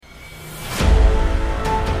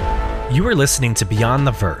You are listening to Beyond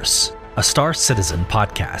the Verse, a Star Citizen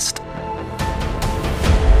podcast.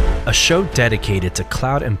 A show dedicated to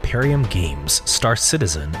Cloud Imperium games, Star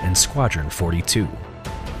Citizen, and Squadron 42.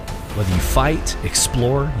 Whether you fight,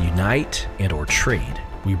 explore, unite, and or trade,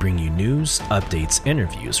 we bring you news, updates,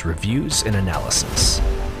 interviews, reviews, and analysis.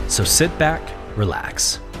 So sit back,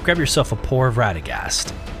 relax, grab yourself a pour of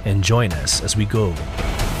Radagast, and join us as we go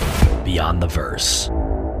Beyond the Verse.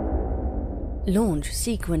 Launch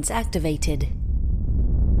sequence activated.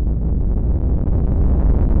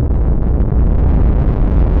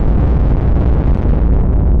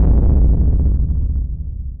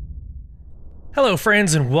 Hello,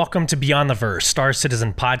 friends, and welcome to Beyond the Verse, Star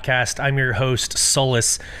Citizen podcast. I'm your host,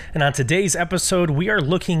 Solus, and on today's episode, we are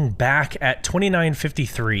looking back at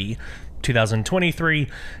 2953, 2023,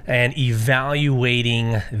 and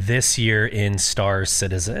evaluating this year in Star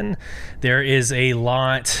Citizen. There is a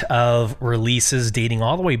lot of releases dating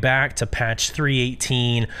all the way back to patch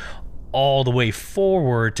 318, all the way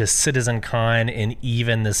forward to CitizenCon and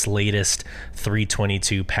even this latest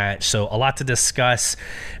 322 patch. So a lot to discuss.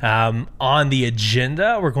 On the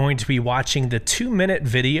agenda, we're going to be watching the 2-minute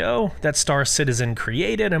video that Star Citizen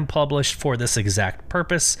created and published for this exact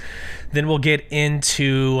purpose. Then we'll get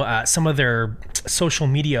into some of their social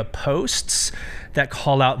media posts that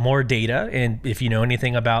call out more data. And if you know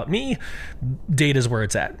anything about me, data is where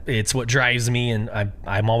it's at. It's what drives me, and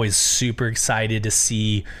I'm always super excited to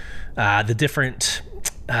see the different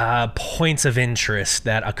points of interest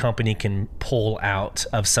that a company can pull out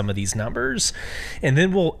of some of these numbers. And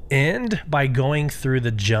then we'll end by going through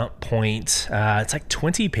the jump point. It's like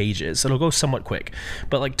 20 pages. It'll go somewhat quick,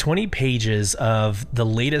 but like 20 pages of the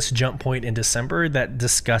latest jump point in December that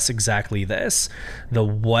discuss exactly this, the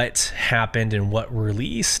what happened and what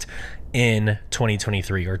released in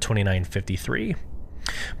 2023 or 2953.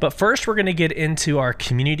 But first, we're going to get into our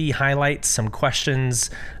community highlights, some questions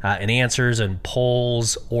and answers and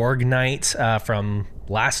polls, org night from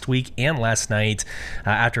last week and last night,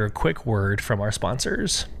 after a quick word from our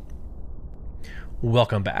sponsors.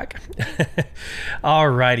 Welcome back.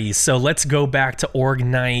 Alrighty, so let's go back to Org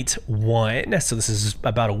Night 1. So this is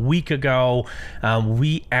about a week ago.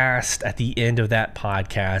 We asked at the end of that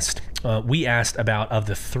podcast, we asked about of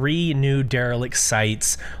the 3 new derelict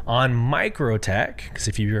sites on Microtech, because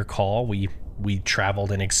if you recall, we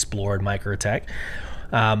traveled and explored Microtech.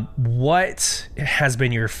 What has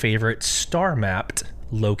been your favorite star mapped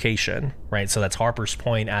location, right? So that's Harper's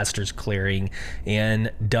Point, Astor's Clearing,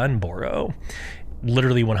 and Dunborough.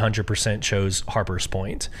 Literally 100% chose Harper's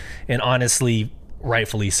Point. And honestly,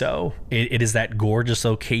 rightfully so. It is that gorgeous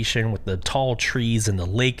location with the tall trees and the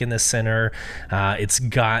lake in the center. It's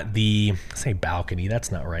got the, say balcony,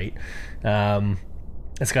 that's not right.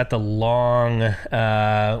 It's got the long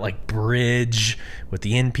like bridge with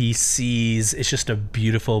the NPCs. It's just a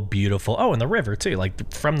beautiful, beautiful. Oh, and the river too.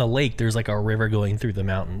 Like from the lake, there's like a river going through the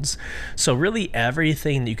mountains. So really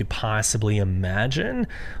everything that you could possibly imagine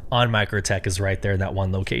on Microtech is right there in that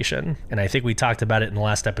one location. And I think we talked about it in the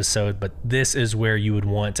last episode, but this is where you would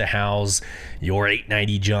want to house your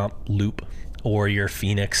 890 jump loop or your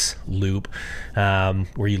Phoenix loop,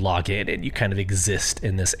 where you log in and you kind of exist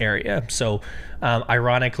in this area. So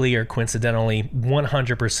ironically or coincidentally,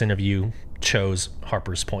 100% of you chose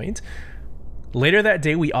Harper's Point. Later that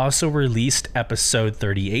day, we also released episode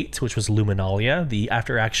 38, which was Luminalia, the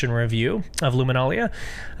after-action review of Luminalia.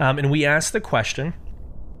 And we asked the question,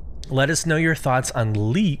 let us know your thoughts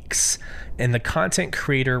on leaks and the content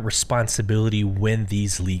creator responsibility when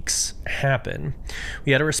these leaks happen.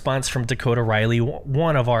 We had a response from Dakota Riley,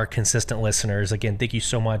 one of our consistent listeners. Again, thank you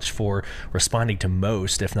so much for responding to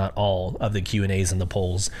most, if not all, of the Q&As and the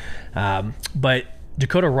polls. But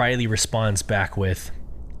Dakota Riley responds back with,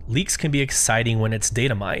 leaks can be exciting when it's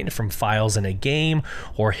data mined from files in a game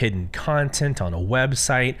or hidden content on a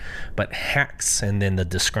website, but hacks and then the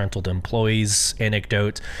disgruntled employees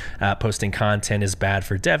anecdote posting content is bad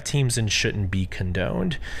for dev teams and shouldn't be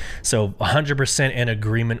condoned. So 100% in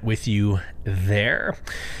agreement with you there.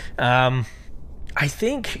 I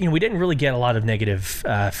think we didn't really get a lot of negative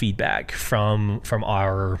feedback from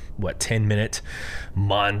our 10-minute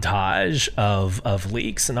montage of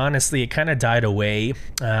leaks, and honestly, it kind of died away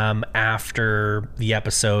after the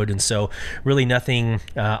episode, and so really nothing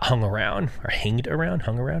hung around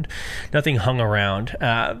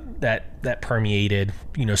that permeated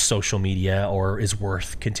social media or is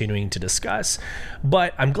worth continuing to discuss.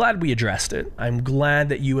 But I'm glad we addressed it. I'm glad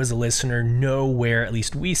that you as a listener know where at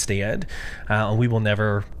least we stand. We will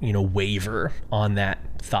never waver on that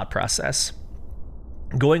thought process.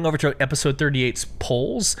 Going over to episode 38's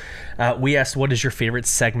polls, we asked, what is your favorite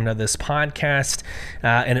segment of this podcast?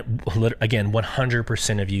 Again,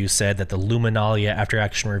 100% of you said that the Luminalia After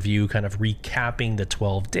Action Review, kind of recapping the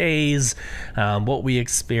 12 days, what we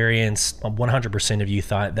experienced. 100% of you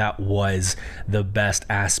thought that was the best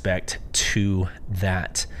aspect to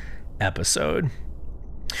that episode.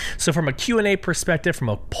 So from a Q&A perspective, from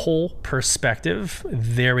a poll perspective,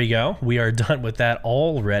 there we go. We are done with that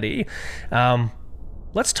already.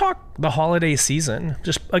 Let's talk the holiday season.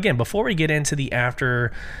 Just again, before we get into the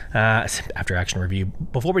after action review,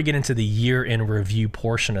 before we get into the year in review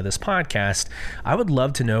portion of this podcast, I would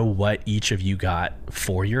love to know what each of you got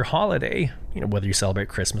for your holiday. Whether you celebrate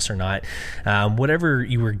Christmas or not, whatever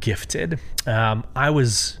you were gifted. I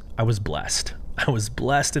was blessed. I was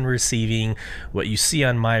blessed in receiving what you see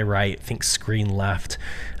on my right, think screen left.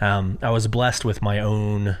 I was blessed with my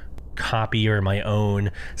own copy or my own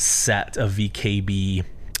set of VKB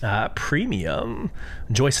premium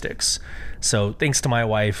joysticks. So thanks to my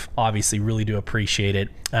wife, obviously really do appreciate it.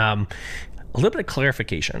 A little bit of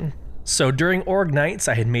clarification. So during Org Nights,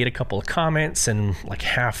 I had made a couple of comments, and like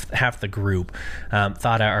half the group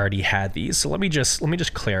thought I already had these. So let me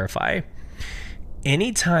just clarify.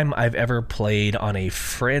 Anytime I've ever played on a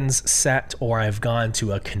friend's set, or I've gone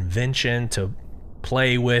to a convention to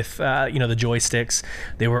play with the joysticks,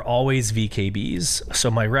 they were always VKBs.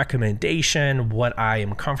 So my recommendation, what I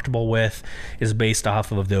am comfortable with, is based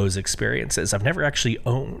off of those experiences. I've never actually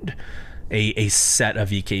owned a set of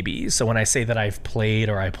VKBs. So when I say that I've played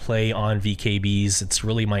or I play on VKBs, it's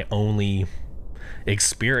really my only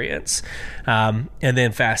experience. And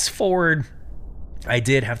then fast forward, I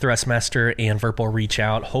did have Thrustmaster and Virpil reach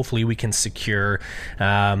out. Hopefully we can secure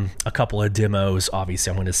a couple of demos.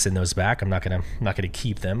 Obviously I'm going to send those back. I'm not going to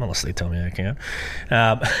keep them unless they tell me I can.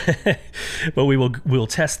 But we'll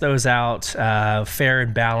test those out, fair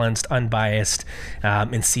and balanced, unbiased,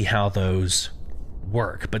 and see how those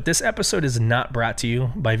work. But this episode is not brought to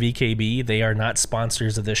you by VKB. They are not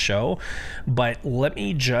sponsors of this show. But let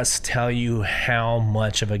me just tell you how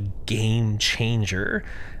much of a game changer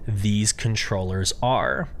these controllers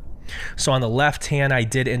are. So on the left hand, I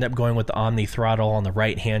did end up going with the Omni throttle. On the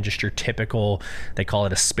right hand, just your typical, they call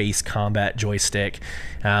it a space combat joystick.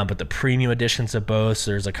 But the premium editions of both,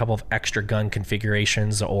 so there's a couple of extra gun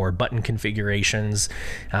configurations or button configurations.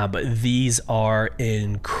 But these are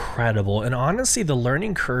incredible. And honestly, the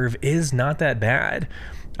learning curve is not that bad.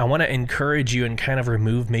 I want to encourage you and kind of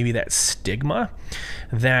remove maybe that stigma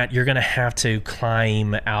that you're going to have to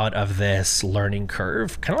climb out of this learning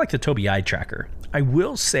curve, kind of like the Tobii Eye Tracker. I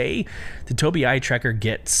will say the Tobii Eye Tracker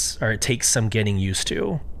it takes some getting used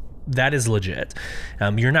to. That is legit.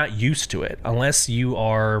 You're not used to it unless you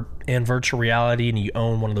are in virtual reality and you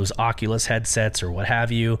own one of those Oculus headsets or what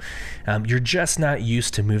have you. You're just not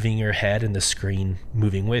used to moving your head and the screen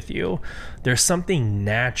moving with you. There's something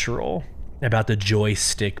natural about the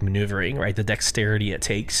joystick maneuvering, right? The dexterity it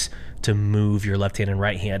takes to move your left hand and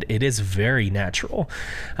right hand. It is very natural.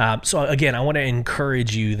 So again, I want to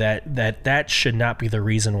encourage you that should not be the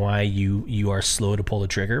reason why you are slow to pull the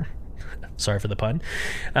trigger. Sorry for the pun.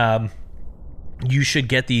 You should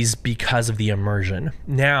get these because of the immersion.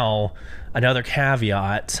 Now, another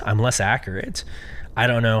caveat, I'm less accurate. I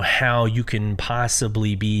don't know how you can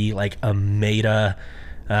possibly be like a meta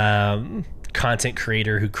content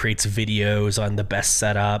creator who creates videos on the best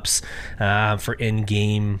setups for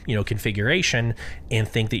in-game configuration and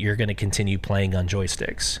think that you're going to continue playing on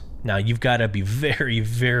joysticks. Now you've got to be very,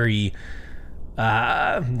 very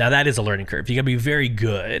now that is a learning curve. You got to be very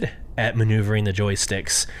good at maneuvering the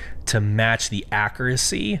joysticks to match the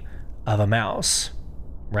accuracy of a mouse.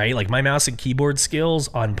 Right? Like my mouse and keyboard skills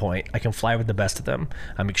on point. I can fly with the best of them.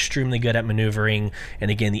 I'm extremely good at maneuvering. And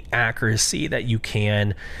again, the accuracy that you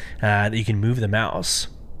can move the mouse.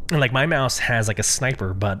 And like my mouse has like a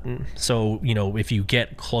sniper button. So, if you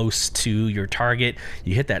get close to your target,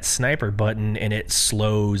 you hit that sniper button and it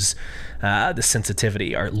slows the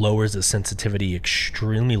sensitivity, or it lowers the sensitivity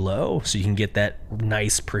extremely low. So you can get that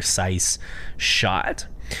nice, precise shot.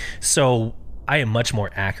 So I am much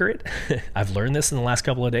more accurate. I've learned this in the last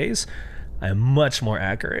couple of days. I am much more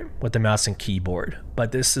accurate with the mouse and keyboard,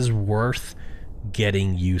 but this is worth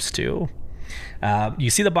getting used to. You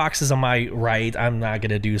see the boxes on my right. I'm not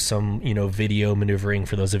going to do some, video maneuvering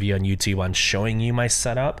for those of you on YouTube on showing you my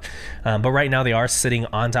setup. But right now they are sitting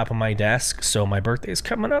on top of my desk. So my birthday is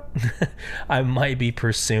coming up. I might be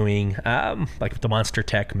pursuing like the Monster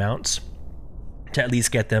Tech mounts to at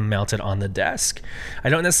least get them mounted on the desk. I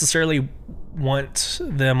don't necessarily want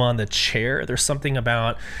them on the chair. There's something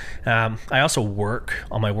about, I also work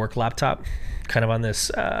on my work laptop, kind of on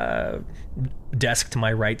this desk to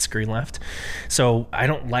my right, screen left. So I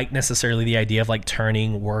don't like necessarily the idea of like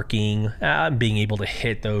turning, working, being able to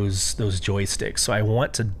hit those joysticks. So I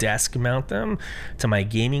want to desk mount them to my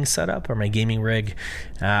gaming setup or my gaming rig.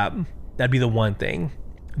 That'd be the one thing.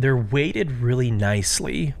 They're weighted really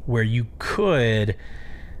nicely where you could,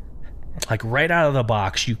 like right out of the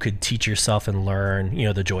box, you could teach yourself and learn,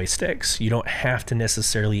 the joysticks. You don't have to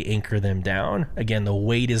necessarily anchor them down. Again, the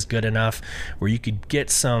weight is good enough where you could get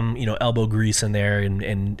some, elbow grease in there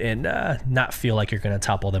and not feel like you're going to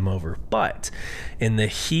topple them over. But in the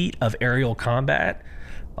heat of aerial combat,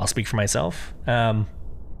 I'll speak for myself.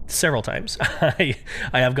 Several times I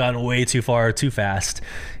have gone way too far too fast,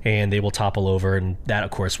 and they will topple over, and that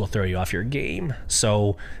of course will throw you off your game.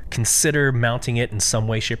 So consider mounting it in some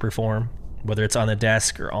way, shape, or form, whether it's on the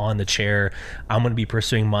desk or on the chair. I'm going to be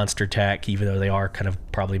pursuing Monster Tech, even though they are kind of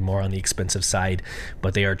probably more on the expensive side,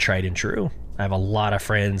 but they are tried and true. I have a lot of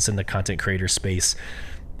friends in the content creator space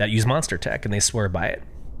that use Monster Tech, and they swear by it.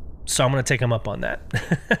 So I'm going to take them up on that.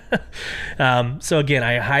 So again,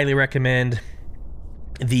 I highly recommend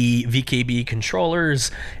the VKB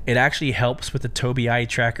controllers. It actually helps with the Tobii eye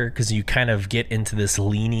tracker because you kind of get into this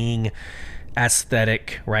leaning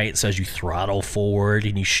aesthetic, right? So as you throttle forward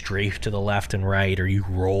and you strafe to the left and right, or you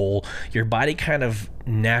roll, your body kind of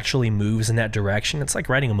naturally moves in that direction. It's like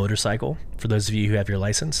riding a motorcycle for those of you who have your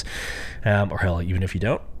license, or hell, even if you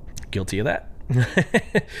don't, guilty of that.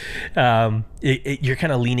 You're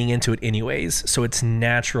kind of leaning into it anyways, so it's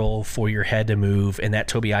natural for your head to move, and that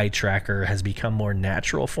Tobii eye tracker has become more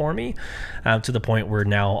natural for me, to the point where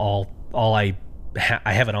now I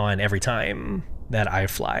have it on every time that I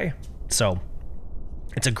fly. So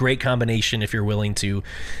it's a great combination if you're willing to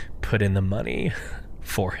put in the money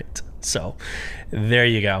for it. So there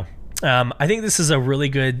you go. I think this is a really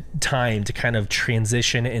good time to kind of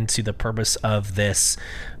transition into the purpose of this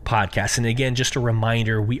podcast. And again, just a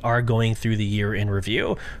reminder, we are going through the year in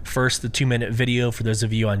review. First, the 2-minute video for those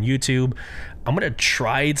of you on YouTube. I'm going to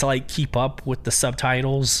try to keep up with the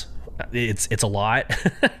subtitles. It's a lot.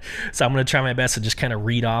 So I'm going to try my best to just kind of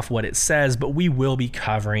read off what it says, but we will be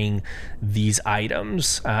covering these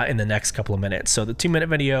items in the next couple of minutes. So the 2-minute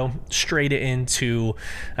video, straight into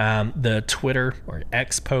the Twitter or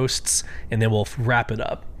X posts, and then we'll wrap it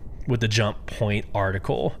up with the Jump Point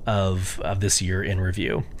article of this year in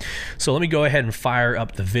review. So let me go ahead and fire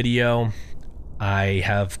up the video. I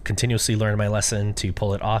have continuously learned my lesson to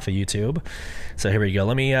pull it off of YouTube. So here we go.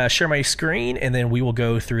 Let me share my screen, and then we will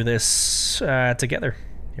go through this together.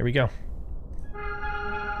 Here we go.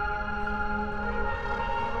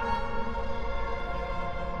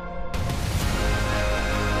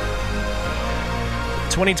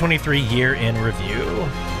 '23 year in review.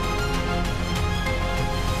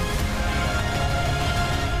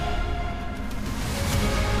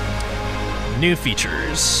 New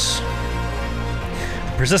features.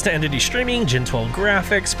 Persistent Entity Streaming, Gen 12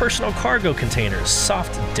 graphics, personal cargo containers,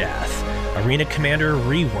 soft death, Arena Commander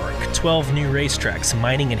rework, 12 new racetracks,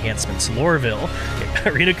 mining enhancements, Loreville,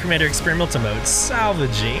 Arena Commander experimental mode,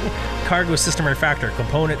 salvaging, cargo system refactor,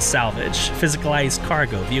 component salvage, physicalized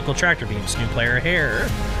cargo, vehicle tractor beams, new player hair,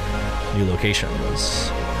 new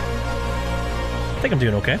locations. I think I'm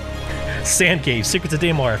doing okay. Sand Cave, Secrets of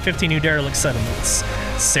Daymar, 15 new derelict settlements,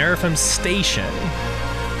 Seraphim Station.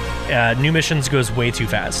 New missions goes way too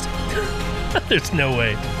fast. There's no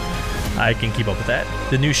way I can keep up with that.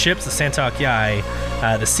 The new ships, the Santok Yai,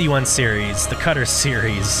 the C1 series, the Cutter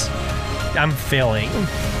series. I'm failing.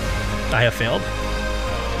 I have failed.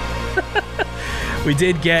 We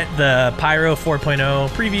did get the Pyro 4.0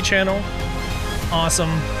 preview channel.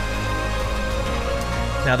 Awesome.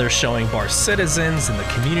 Now they're showing Bar Citizens and the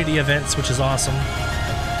community events, which is awesome.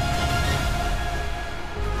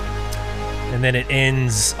 And then it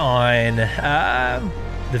ends on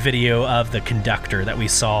the video of the conductor that we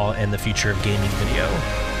saw in the Future of Gaming video.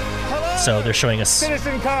 Hello. So they're showing us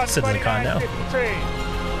CitizenCon now.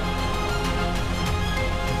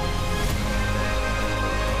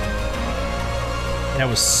 That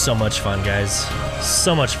was so much fun, guys.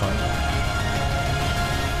 So much fun.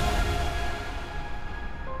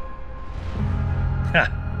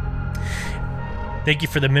 Thank you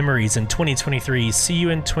for the memories in 2023. See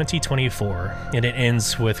you in 2024. And it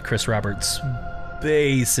ends with Chris Roberts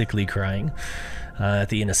basically crying at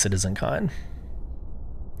the end of CitizenCon.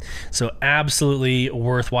 So absolutely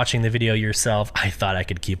worth watching the video yourself. I thought I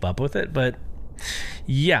could keep up with it, but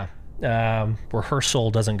yeah,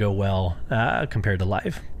 rehearsal doesn't go well compared to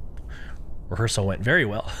live. rehearsal went very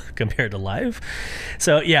well compared to live.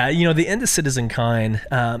 So yeah, the end of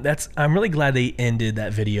CitizenCon, I'm really glad they ended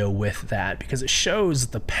that video with that, because it shows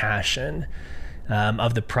the passion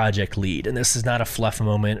of the project lead. And this is not a fluff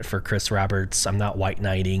moment for Chris Roberts. I'm not white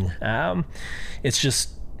knighting. It's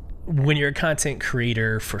just, when you're a content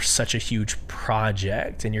creator for such a huge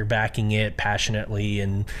project and you're backing it passionately,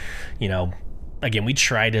 and again, we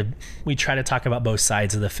try to talk about both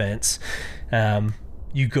sides of the fence.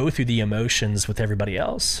 You go through the emotions with everybody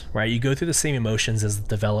else, right? You go through the same emotions as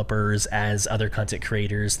developers, as other content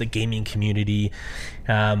creators, the gaming community.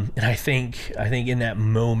 And I think in that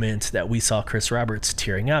moment that we saw Chris Roberts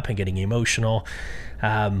tearing up and getting emotional,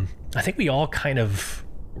 I think we all kind of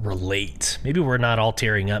relate. Maybe we're not all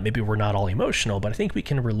tearing up, maybe we're not all emotional, but I think we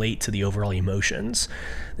can relate to the overall emotions.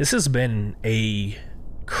 This has been a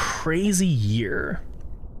crazy year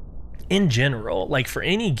in general, like for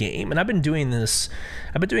any game. And I've been doing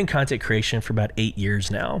content creation for about 8 years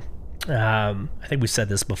now. I think we've said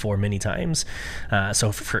this before many times.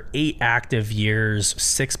 So for 8 active years,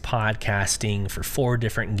 6 podcasting for 4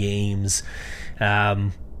 different games.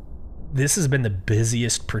 This has been the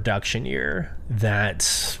busiest production year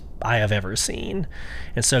that I have ever seen.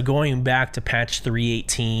 And so going back to patch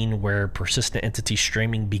 3.18, where persistent entity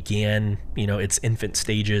streaming began, its infant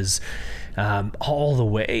stages, all the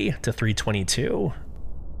way to 3.22,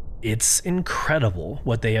 it's incredible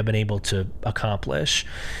what they have been able to accomplish,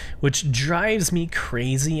 which drives me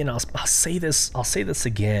crazy. And I'll say this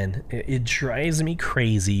again. It drives me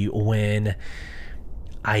crazy when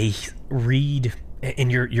I read,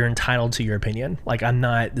 and you're entitled to your opinion. Like,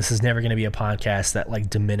 this is never going to be a podcast that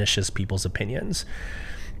like diminishes people's opinions,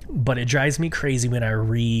 but it drives me crazy when I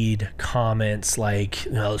read comments like,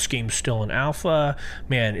 this game's still in alpha,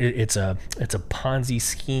 man, it's a Ponzi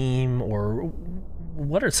scheme, or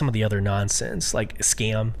what are some of the other nonsense, like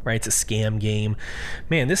scam, right? It's a scam game.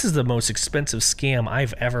 Man, this is the most expensive scam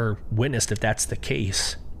I've ever witnessed, if that's the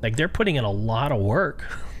case. Like, they're putting in a lot of work.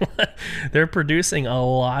 They're producing a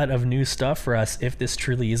lot of new stuff for us if this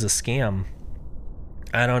truly is a scam.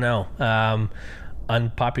 I don't know.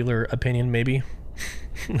 Unpopular opinion, maybe.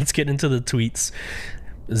 Let's get into the tweets.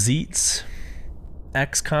 Zeets,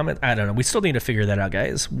 X comment. I don't know. We still need to figure that out,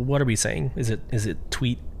 guys. What are we saying? Is it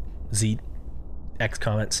tweet, Zeet, X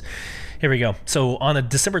comments? Here we go. So on a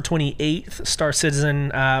December 28th, Star Citizen,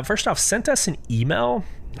 first off, sent us an email,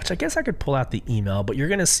 which I guess I could pull out the email, but you're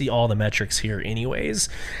going to see all the metrics here anyways.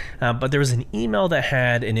 But there was an email that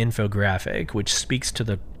had an infographic, which speaks to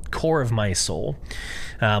the core of my soul.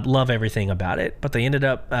 Love everything about it. But they ended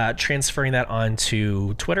up transferring that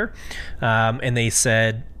onto Twitter. And they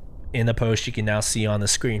said in the post, you can now see on the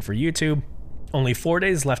screen for YouTube, only 4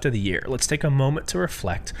 days left of the year. Let's take a moment to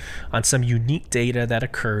reflect on some unique data that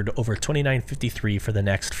occurred over 2953 for the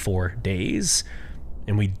next 4 days.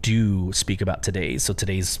 And we do speak about today. So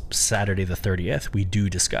today's Saturday the 30th. We do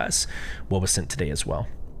discuss what was sent today as well.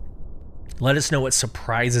 Let us know what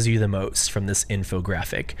surprises you the most from this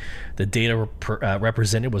infographic. The data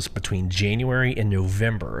represented was between January and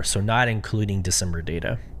November, so not including December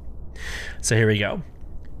data. So here we go.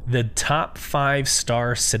 The top 5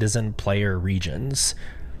 Star Citizen player regions.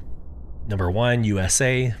 Number 1,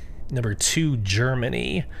 USA. Number 2,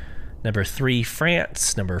 Germany. Number 3,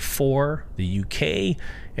 France. Number 4, the UK.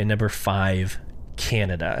 And number 5,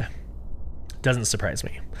 Canada. Doesn't surprise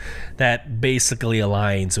me. That basically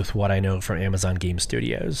aligns with what I know from Amazon Game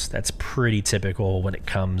Studios. That's pretty typical when it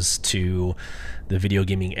comes to the video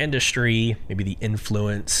gaming industry, maybe the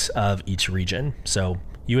influence of each region. So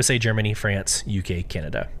USA, Germany, France, UK,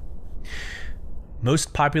 Canada.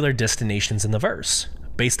 Most popular destinations in the verse,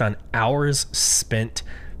 based on hours spent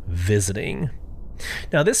visiting.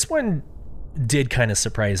 Now, this one did kind of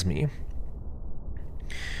surprise me.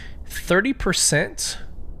 30%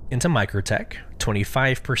 into Microtech,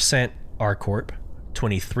 25% ArcCorp,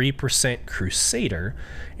 23% Crusader,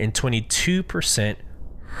 and 22%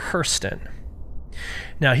 Hurston.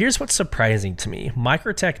 Now, here's what's surprising to me.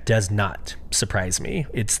 Microtech does not surprise me.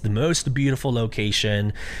 It's the most beautiful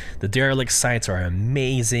location. The derelict sites are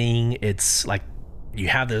amazing. It's like you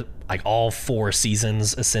have all 4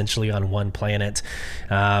 seasons essentially on one planet.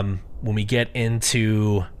 When we get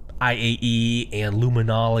into IAE and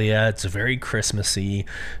Luminalia, it's very Christmassy.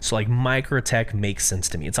 So like Microtech makes sense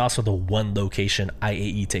to me. It's also the one location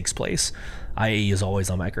IAE takes place. IAE is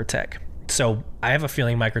always on Microtech. So I have a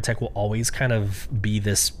feeling Microtech will always kind of be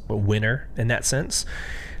this winner in that sense.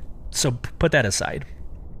 So put that aside.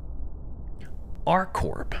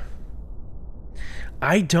 ArcCorp.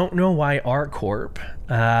 I don't know why ArcCorp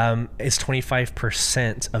is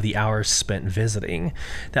 25% of the hours spent visiting.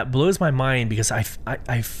 That blows my mind because I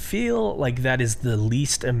feel like that is the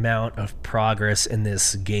least amount of progress in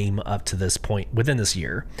this game up to this point within this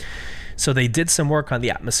year. So they did some work on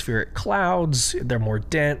the atmospheric clouds. They're more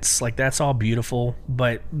dense. Like, that's all beautiful.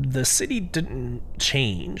 But the city didn't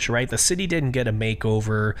change, right? The city didn't get a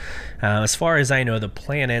makeover. As far as I know, the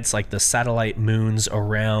planets, like the satellite moons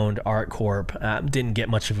around ArcCorp, didn't get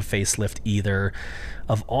much of a facelift either.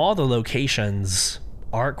 Of all the locations,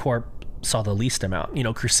 ArcCorp saw the least amount. You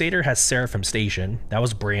know, Crusader has Seraphim Station. That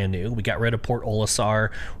was brand new. We got rid of Port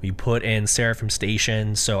Olisar. We put in Seraphim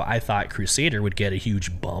Station. So I thought Crusader would get a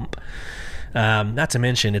huge bump. Not to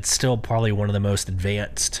mention, it's still probably one of the most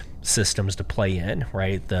advanced systems to play in,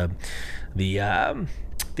 right? The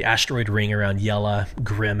asteroid ring around Yela,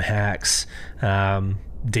 Grimhax,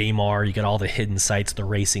 Daymar, you got all the hidden sites, the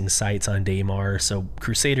racing sites on Daymar. So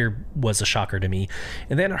Crusader was a shocker to me.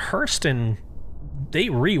 And then Hurston, they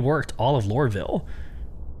reworked all of Lorville.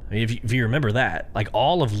 I mean, if you remember that, like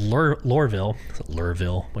all of Lorville,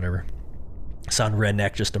 whatever. Sound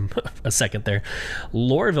redneck just a second there.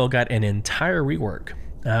 Lorville got an entire rework.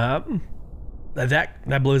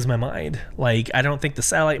 That blows my mind. Like, I don't think the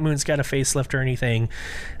satellite moon's got a facelift or anything,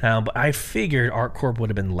 but I figured ArcCorp would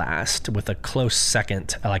have been last with a close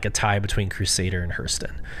second, like a tie between Crusader and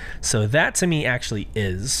Hurston. So that to me actually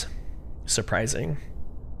is surprising.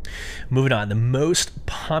 Moving on, the most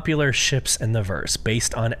popular ships in the verse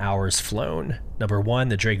based on hours flown. Number 1,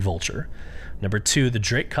 the Drake Vulture. Number 2, the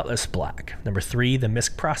Drake Cutlass Black. Number 3, the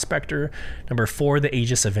Misk Prospector. Number 4, the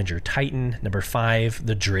Aegis Avenger Titan. Number 5,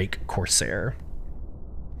 the Drake Corsair.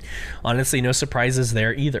 Honestly, no surprises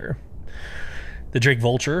there either. The Drake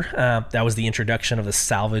Vulture, that was the introduction of the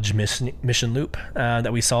salvage mission loop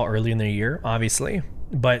that we saw early in the year, obviously.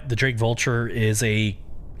 But the Drake Vulture it's a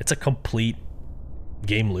complete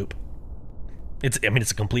game loop. It's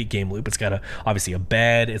a complete game loop. It's got obviously a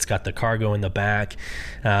bed. It's got the cargo in the back.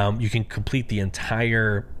 You can complete the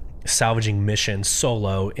entire salvaging mission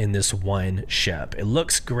solo in this one ship. It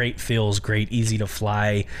looks great, feels great, easy to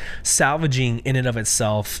fly. Salvaging in and of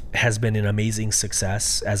itself has been an amazing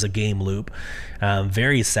success as a game loop.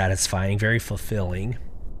 Very satisfying, very fulfilling.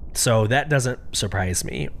 So that doesn't surprise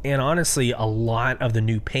me. And honestly, a lot of the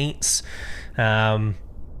new paints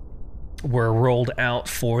were rolled out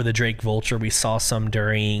for the Drake Vulture. We saw some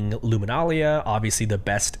during Luminalia, obviously the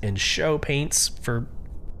best in show paints for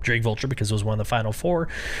Drake Vulture because it was one of the final 4.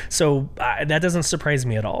 So that doesn't surprise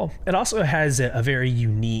me at all. It also has a very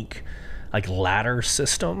unique like ladder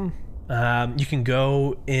system. You can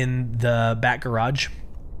go in the back garage.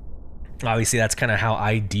 Obviously that's kind of how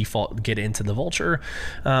I default get into the Vulture.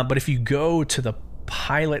 But if you go to the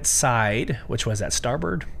pilot side, which was at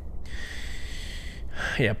starboard,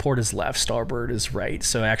 yeah, port is left, starboard is right.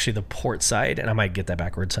 So actually the port side, and I might get that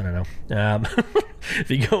backwards, I don't know. If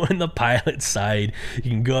you go in the pilot side, you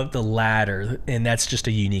can go up the ladder, and that's just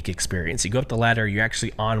a unique experience. You go up the ladder, you're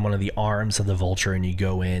actually on one of the arms of the Vulture, and you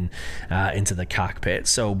go in into the cockpit.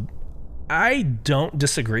 So I don't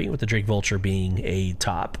disagree with the Drake Vulture being a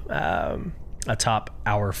top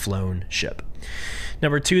hour flown ship.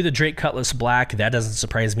 Number 2, the Drake Cutlass Black. That doesn't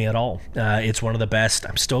surprise me at all. It's one of the best.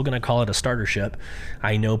 I'm still going to call it a starter ship.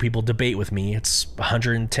 I know people debate with me. It's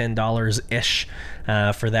 $110-ish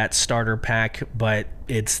for that starter pack, but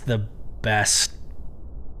it's the best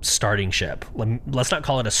starting ship. Let's not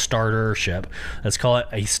call it a starter ship. Let's call it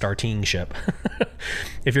a starting ship.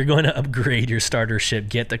 If you're going to upgrade your starter ship,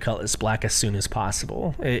 get the Cutlass Black as soon as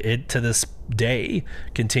possible. It to this day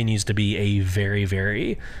continues to be a very,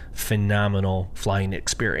 very phenomenal flying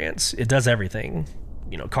experience. It does everything.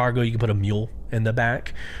 You know, cargo, you can put a mule in the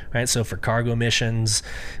back, right? So for cargo missions,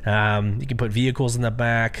 you can put vehicles in the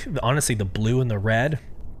back. Honestly, the blue and the red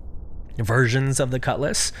versions of the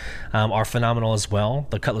Cutlass are phenomenal as well.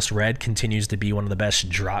 The Cutlass Red continues to be one of the best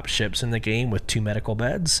drop ships in the game with 2 medical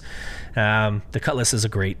beds. The Cutlass is a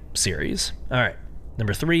great series. All right,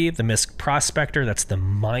 number 3, the Misk Prospector. That's the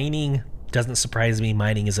mining. Doesn't surprise me.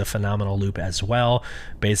 Mining is a phenomenal loop as well.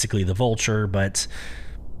 Basically the Vulture, but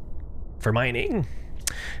for mining.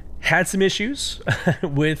 Had some issues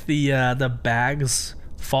with the bags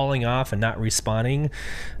falling off and not respawning.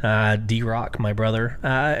 D-Rock, my brother,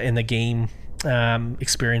 in the game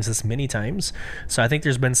experienced this many times. So I think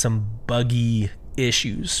there's been some buggy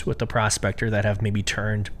issues with the Prospector that have maybe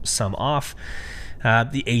turned some off.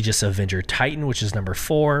 The Aegis Avenger Titan, which is number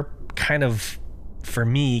 4, kind of for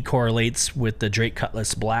me, correlates with the Drake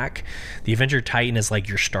Cutlass Black. The Avenger Titan is like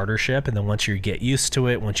your starter ship, and then once you get used to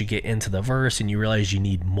it, once you get into the verse and you realize you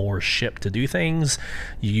need more ship to do things,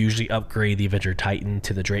 you usually upgrade the Avenger Titan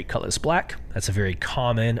to the Drake Cutlass Black. That's a very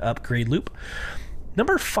common upgrade loop.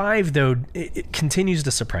 Number 5, though, it continues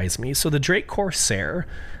to surprise me. So the Drake Corsair,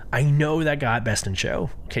 I know that got Best in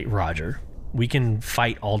Show. Okay, Roger. We can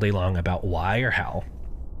fight all day long about why or how.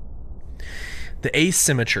 The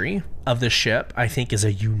asymmetry of the ship, I think, is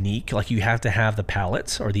a unique, like you have to have the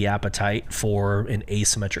palate or the appetite for an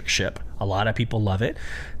asymmetric ship. A lot of people love it.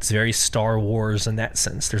 It's very Star Wars in that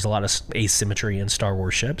sense. There's a lot of asymmetry in Star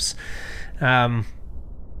Wars ships.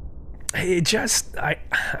 It just, I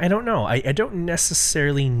don't know. I don't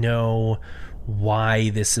necessarily know why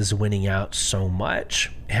this is winning out so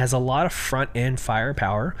much. It has a lot of front end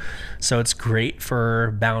firepower, so it's great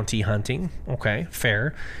for bounty hunting. Okay,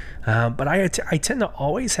 fair. But I tend to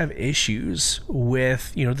always have issues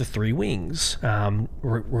with, the 3 wings,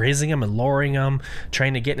 raising them and lowering them,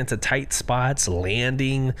 trying to get into tight spots,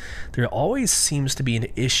 landing. There always seems to be an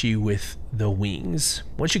issue with the wings.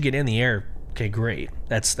 Once you get in the air, okay, great.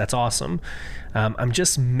 That's awesome. I'm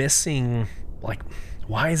just missing, like,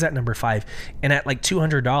 why is that number 5? And at like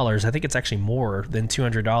 $200, I think it's actually more than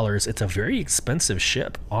 $200. It's a very expensive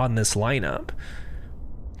ship on this lineup.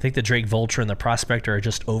 I think the Drake Vulture and the Prospector are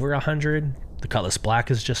just over 100. The Cutlass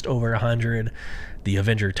Black is just over 100. The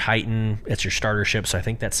Avenger Titan, it's your starter ship, so I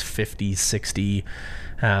think that's 50, 60.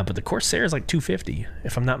 But the Corsair is like 250,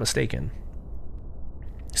 if I'm not mistaken.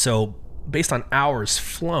 So based on hours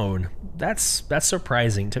flown, that's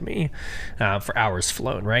surprising to me, for hours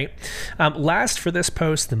flown, right? Last for this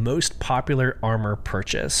post, the most popular armor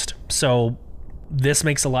purchased. So this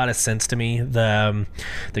makes a lot of sense to me. The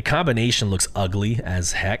combination looks ugly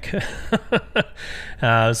as heck.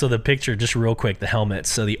 So the picture, just real quick, the helmet.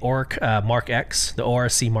 So the ORC Mark X, the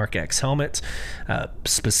ORC Mark X helmet,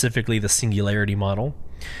 specifically the Singularity model.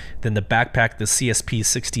 Then the backpack, the CSP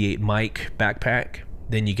 68 Mike backpack.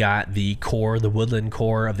 Then you got the core, the woodland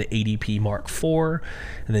core of the ADP Mark IV,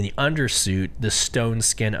 and then the undersuit, the stone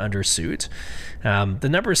skin undersuit. The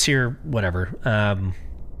numbers here, whatever.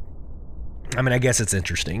 I guess it's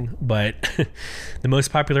interesting, but the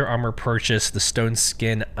most popular armor purchase, the stone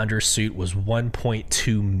skin undersuit, was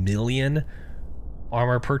 1.2 million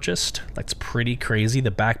armor purchased. That's pretty crazy.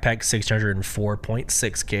 The backpack,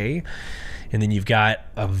 604.6K. And then you've got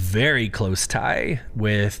a very close tie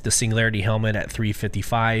with the Singularity helmet at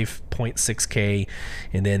 355.6K,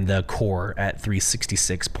 and then the core at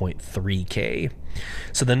 366.3K.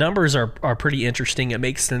 So the numbers are pretty interesting. It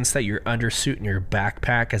makes sense that your undersuit and your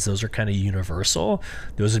backpack, as those are kind of universal,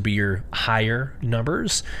 those would be your higher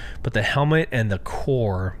numbers. But the helmet and the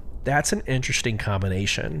core, that's an interesting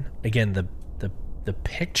combination. Again, the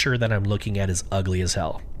picture that I'm looking at is ugly as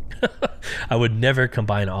hell. I would never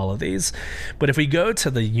combine all of these. But if we go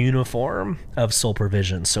to the uniform of Soul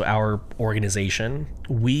Provision, so our organization,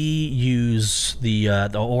 we use the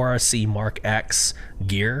ORC Mark X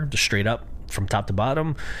gear, just straight up from top to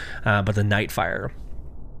bottom, but the Nightfire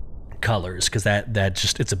colors, because that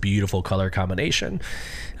just, it's a beautiful color combination.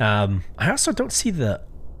 I also don't see the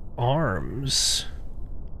arms.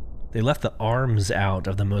 They left the arms out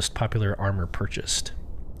of the most popular armor purchased.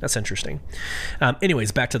 That's interesting.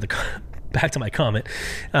 Anyways, back to my comment.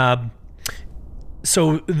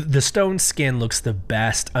 So the stone skin looks the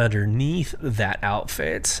best underneath that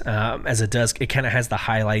outfit, as it kind of has the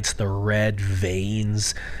highlights, the red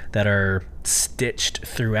veins that are stitched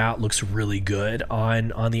throughout. Looks really good on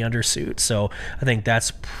the undersuit. So I think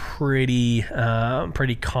that's pretty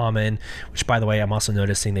common. Which, by the way, I'm also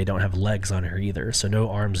noticing they don't have legs on her either. So no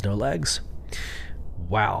arms, no legs.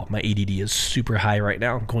 Wow, my ADD is super high right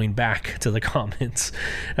now. Going back to the comments,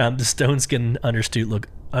 the stone skin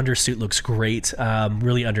undersuit looks great,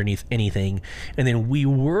 really underneath anything. And then we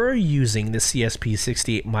were using the CSP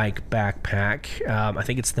 68 Mike backpack. I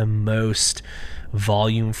think it's the most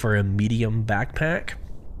volume for a medium backpack.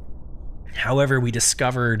 However, we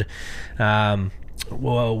discovered,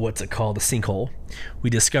 what's it called? The Sinkhole. We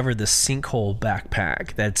discovered the Sinkhole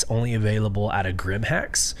backpack that's only available out of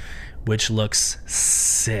Grimhacks, which looks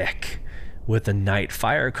sick with the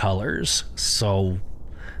Nightfire colors. So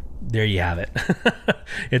there you have it.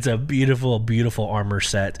 It's a beautiful, beautiful armor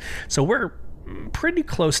set. So we're pretty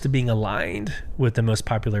close to being aligned with the most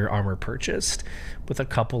popular armor purchased, with a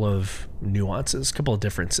couple of nuances, a couple of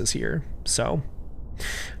differences here. So,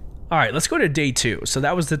 all right, let's go to day 2. So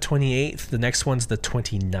that was the 28th. The next one's the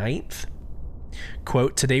 29th.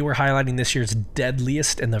 Quote, today we're highlighting this year's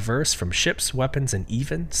deadliest in the verse from ships, weapons, and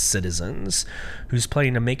even citizens. Who's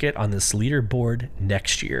planning to make it on this leaderboard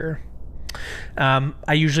next year?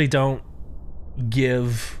 I usually don't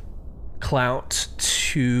give clout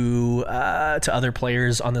to other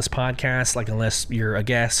players on this podcast, like unless you're a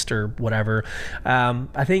guest or whatever.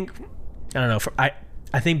 I think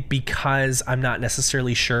because I'm not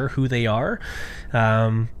necessarily sure who they are,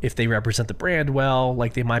 if they represent the brand well,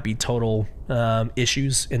 like they might be total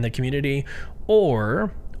issues in the community,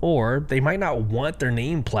 or they might not want their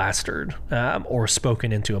name plastered or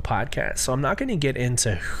spoken into a podcast. So I'm not going to get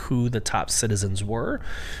into who the top citizens were.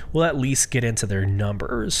 We'll at least get into their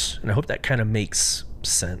numbers, and I hope that kind of makes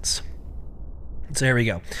sense. So here we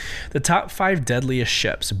go. The top 5 deadliest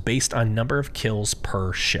ships based on number of kills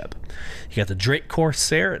per ship. You got the Drake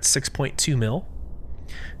Corsair at 6.2 mil.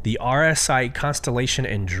 The RSI Constellation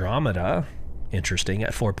Andromeda, interesting,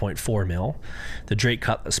 at 4.4 mil. The Drake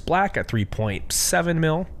Cutlass Black at 3.7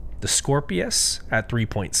 mil. The Scorpius at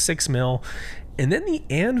 3.6 mil. And then the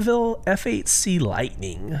Anvil F8C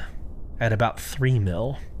Lightning at about 3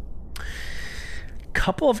 mil.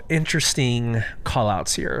 Couple of interesting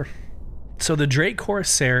callouts here. So the Drake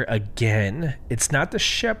Corsair, again, it's not the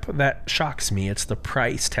ship that shocks me, it's the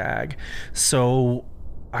price tag. So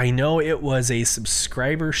I know it was a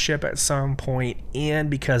subscriber ship at some point, and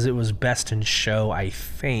because it was best in show, I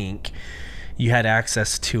think you had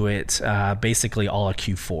access to it basically all of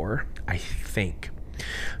Q4, I think.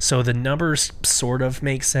 So the numbers sort of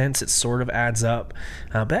make sense, it sort of adds up,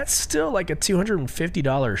 but that's still like a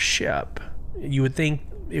 $250 ship. You would think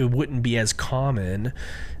it wouldn't be as common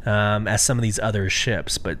as some of these other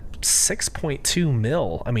ships, but 6.2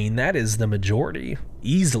 mil, I mean, that is the majority,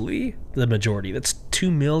 easily the majority. That's 2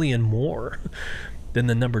 million more than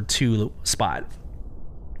the number 2 spot.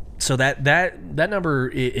 So that number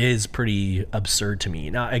is pretty absurd to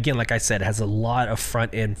me. Now, again, like I said, it has a lot of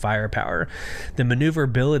front end firepower. The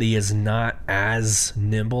maneuverability is not as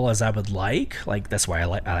nimble as I would like. Like, that's why I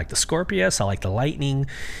like the Scorpius. I like the Lightning.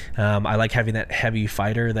 I like having that heavy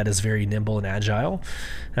fighter that is very nimble and agile.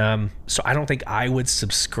 So I don't think I would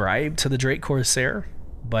subscribe to the Drake Corsair,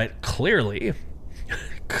 but clearly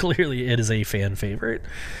it is a fan favorite.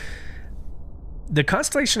 The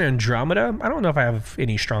Constellation Andromeda, I don't know if I have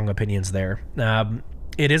any strong opinions there.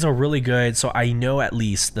 It is a really good, so I know at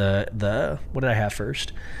least the what did I have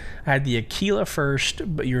first? I had the Aquila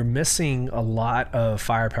first, but you're missing a lot of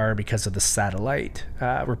firepower because of the satellite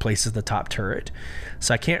replaces the top turret.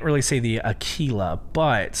 So I can't really say the Aquila,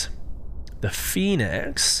 but the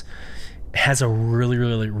Phoenix has a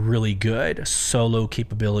really good solo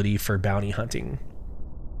capability for bounty hunting.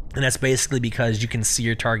 And that's basically because you can see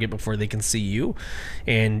your target before they can see you,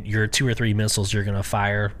 and your 2 or 3 missiles you're going to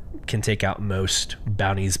fire can take out most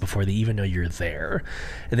bounties before they even know you're there.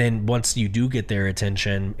 And then once you do get their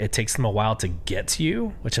attention, it takes them a while to get to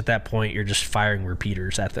you, which at that point you're just firing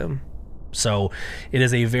repeaters at them. So it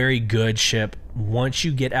is a very good ship. Once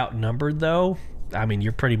you get outnumbered, though, I mean,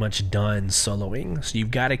 you're pretty much done soloing. So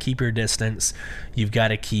you've got to keep your distance. You've got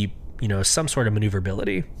to keep, some sort of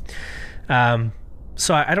maneuverability.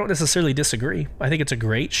 So I don't necessarily disagree. I think it's a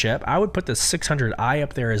great ship. I would put the 600i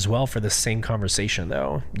up there as well for the same conversation,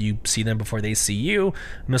 though. You see them before they see you.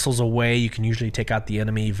 Missiles away, you can usually take out the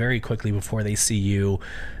enemy very quickly before they see you.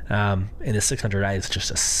 And the 600i is just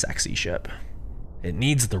a sexy ship. It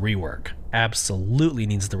needs the rework. Absolutely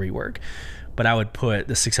needs the rework. But I would put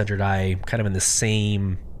the 600i kind of in the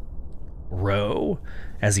same row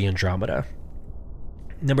as the Andromeda.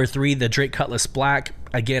 Number 3, the Drake Cutlass Black.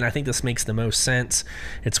 Again, I think this makes the most sense.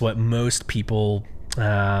 It's what most people,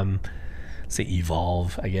 say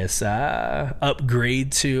evolve, I guess,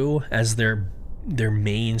 upgrade to as their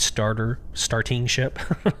main starting ship.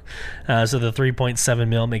 So the 3.7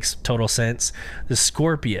 mil makes total sense. The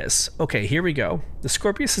Scorpius. Okay, here we go. The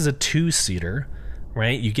Scorpius is a 2-seater,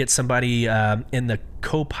 right? You get somebody in the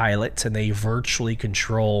co-pilot, and they virtually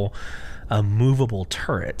control a movable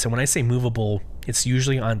turret. And when I say movable, it's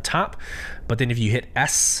usually on top, but then if you hit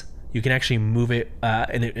S, you can actually move it,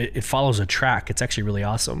 and it follows a track. It's actually really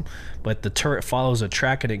awesome. But the turret follows a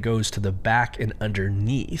track, and it goes to the back and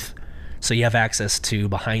underneath. So you have access to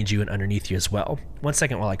behind you and underneath you as well. 1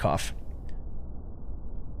 second while I cough.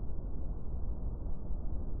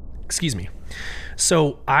 Excuse me.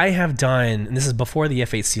 So I have done, and this is before the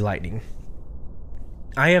F8C Lightning,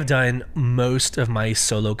 I have done most of my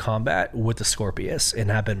solo combat with the Scorpius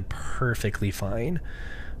and have been perfectly fine.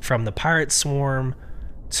 From the Pirate Swarm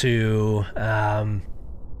to the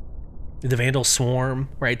Vandal Swarm,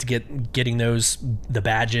 right, to getting the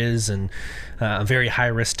badges and very high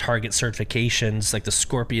risk target certifications. Like the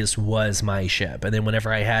Scorpius was my ship, and then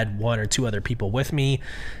whenever I had 1 or 2 other people with me,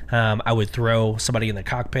 I would throw somebody in the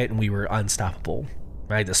cockpit and we were unstoppable.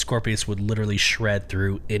 Right, the Scorpius would literally shred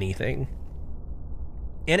through anything.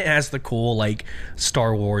 And it has the cool, like,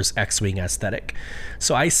 Star Wars X-Wing aesthetic.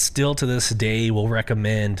 So I still, to this day, will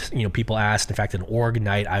recommend, people asked, in fact, in Org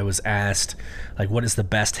Night, I was asked, like, what is the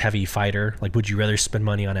best heavy fighter? Like, would you rather spend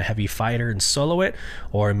money on a heavy fighter and solo it,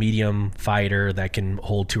 or a medium fighter that can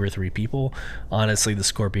hold 2 or 3 people? Honestly, the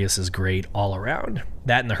Scorpius is great all around.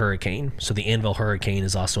 That and the Hurricane. So the Anvil Hurricane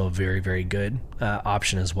is also a very, very good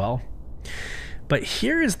option as well. But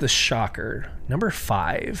here is the shocker. Number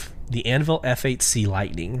 5, the Anvil F8C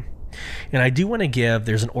Lightning. And I do want to give,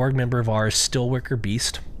 there's an org member of ours, Stillwicker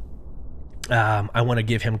Beast. I want to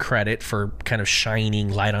give him credit for kind of shining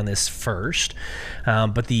light on this first.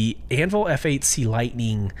 But the Anvil F8C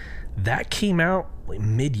Lightning, that came out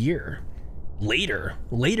mid-year. Later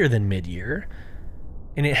than mid-year.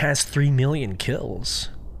 And it has 3 million kills.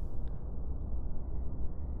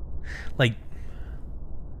 Like,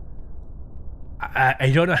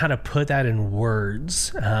 I don't know how to put that in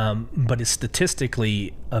words, but it's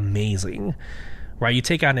statistically amazing, right? You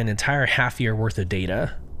take out an entire half year worth of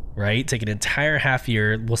data, right? Take an entire half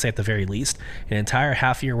year, we'll say at the very least, an entire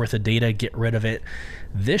half year worth of data, get rid of it.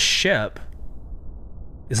 This ship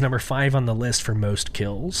is number 5 on the list for most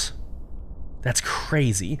kills. That's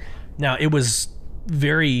crazy. Now, it was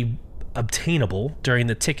very obtainable during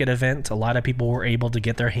the ticket event. A lot of people were able to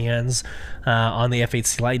get their hands on the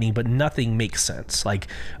F8C Lightning, but nothing makes sense. Like,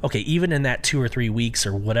 okay, even in that 2 or 3 weeks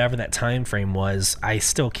or whatever that time frame was, I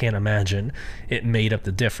still can't imagine it made up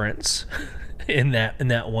the difference in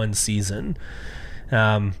that one season.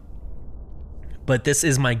 But this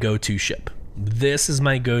is my go-to ship. This is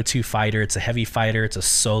my go-to fighter. It's a heavy fighter. It's a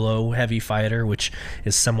solo heavy fighter, which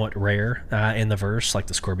is somewhat rare in the verse. Like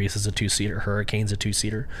the Scorpius is a 2-seater, Hurricane's a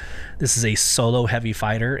 2-seater. This is a solo heavy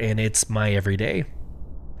fighter, and it's my everyday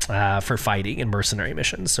for fighting and mercenary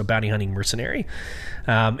missions. So bounty hunting mercenary.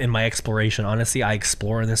 In my exploration, honestly, I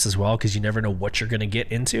explore in this as well because you never know what you're going to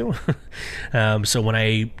get into. So when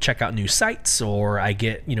I check out new sites or I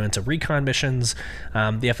get into recon missions,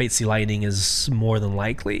 the F8C Lightning is more than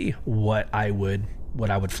likely what I would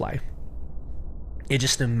fly. It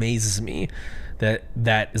just amazes me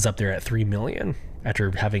that is up there at 3 million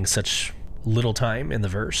after having such little time in the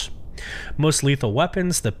verse. Most lethal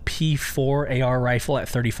weapons, the P4 AR rifle at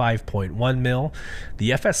 35.1 mil, the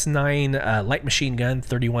FS9 light machine gun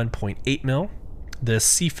 31.8 mil, the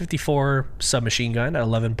C54 submachine gun at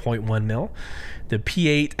 11.1 mil, the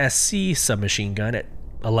P8 SC submachine gun at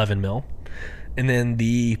 11 mil, and then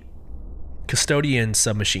the Custodian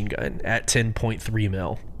submachine gun at 10.3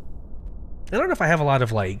 mil. I don't know if I have a lot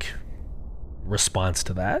of response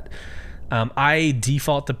to that. I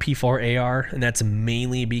default to P4 AR, and that's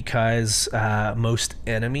mainly because most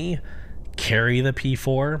enemy carry the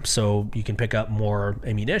P4, so you can pick up more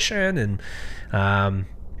ammunition, and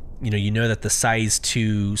you know that the size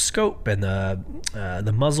 2 scope and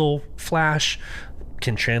the muzzle flash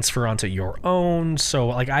can transfer onto your own. So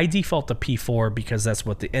I default to P4 because that's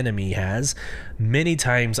what the enemy has. Many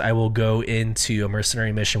times I will go into a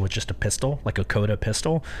mercenary mission with just a pistol, like a Coda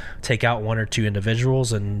pistol, take out 1 or 2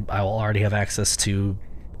 individuals, and I will already have access to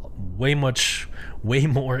way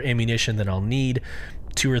more ammunition than I'll need,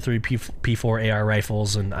 2 or 3 P4 AR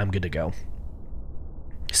rifles, and I'm good to go.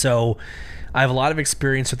 So I have a lot of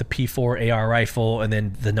experience with the P4 AR rifle and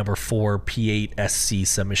then the number 4 P8 SC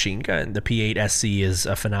submachine gun. The P8 SC is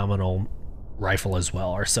a phenomenal rifle as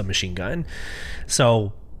well, or submachine gun.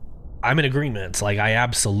 So I'm in agreement. I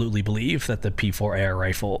absolutely believe that the P4 AR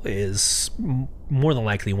rifle is more than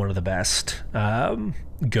likely one of the best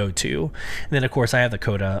go-to. And then, of course, I have the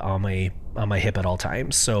Coda on my hip at all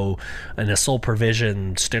times. So in a sole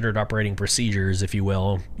provision, standard operating procedures, if you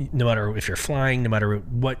will, no matter if you're flying, no matter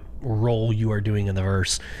what role you are doing in the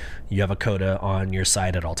verse, you have a Coda on your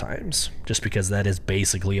side at all times, just because that is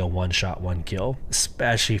basically a one-shot, one-kill,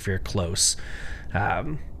 especially if you're close.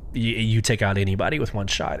 You take out anybody with one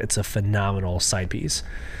shot. It's a phenomenal side piece.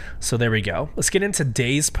 So there we go. Let's get into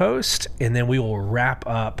Day's post, and then we will wrap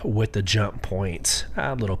up with the jump point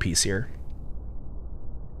little piece here.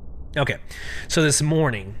 Okay, so this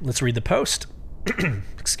morning, let's read the post.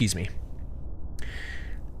 Excuse me.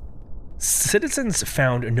 Citizens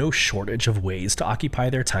found no shortage of ways to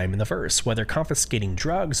occupy their time in the verse, whether confiscating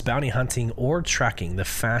drugs, bounty hunting, or tracking the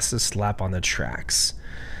fastest lap on the tracks.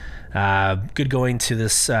 Good going to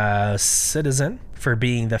this citizen for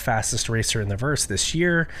being the fastest racer in the verse this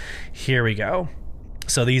year. Here we go.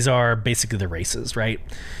 So these are basically the races, right?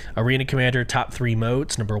 Arena Commander, top 3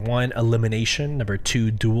 modes. Number 1, Elimination. Number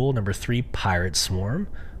 2, Duel. Number 3, Pirate Swarm.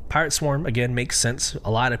 Pirate Swarm, again, makes sense.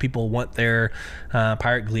 A lot of people want their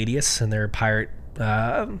Pirate Gladius and their Pirate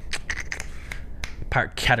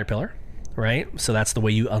Caterpillar, right? So that's the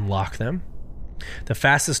way you unlock them. The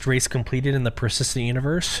fastest race completed in the Persistent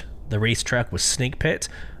universe, the racetrack was Snake Pit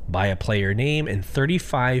by a player name in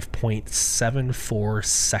 35.74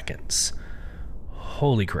 seconds.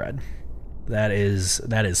 Holy crud. That is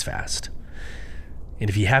fast. And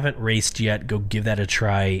if you haven't raced yet, go give that a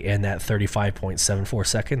try, and that 35.74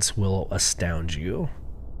 seconds will astound you.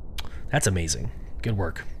 That's amazing. Good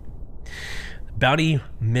work. Bounty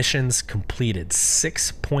missions completed.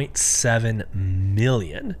 6.7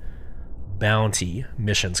 million bounty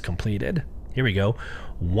missions completed. Here we go.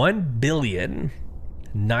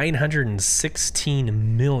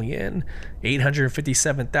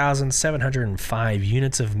 1,916,857,705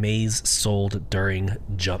 units of maize sold during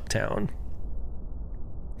Jumptown.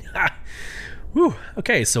 Whew.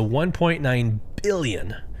 Okay, so 1.9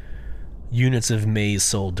 billion units of maize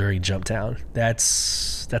sold during Jumptown.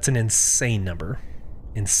 That's an insane number.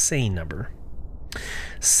 Insane number.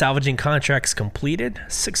 Salvaging contracts completed,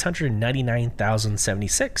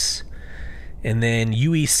 699,076. And then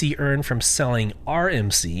UEC earned from selling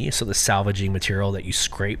RMC, so the salvaging material that you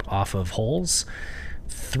scrape off of holes,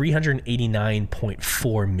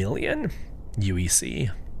 389.4 million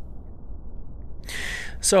UEC.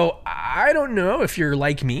 So I don't know if you're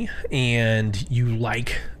like me and you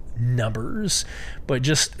like numbers, but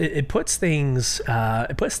just it puts things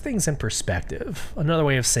in perspective. Another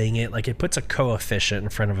way of saying it, like it puts a coefficient in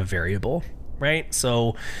front of a variable, right?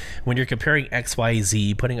 So when you're comparing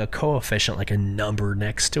XYZ, putting a coefficient like a number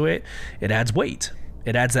next to it, it adds weight.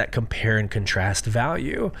 It adds that compare and contrast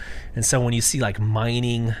value. And so when you see like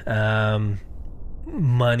mining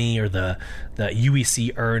money or the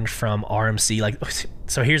UEC earned from RMC, like,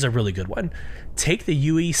 so here's a really good one. Take the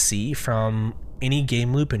UEC from any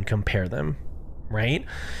game loop and compare them, right?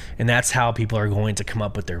 And that's how people are going to come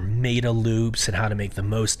up with their meta loops and how to make the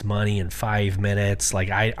most money in 5 minutes. Like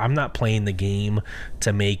I'm not playing the game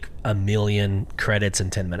to make 1 million credits in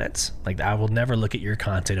 10 minutes. Like I will never look at your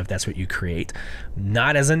content if that's what you create.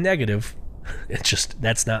 Not as a negative. It's just,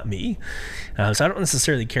 that's not me. So I don't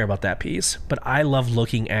necessarily care about that piece, but I love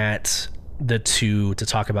looking at the two to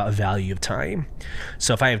talk about value of time.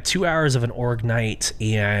 So if I have 2 hours of an org night,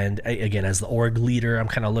 and again, as the org leader, I'm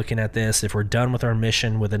kind of looking at this. If we're done with our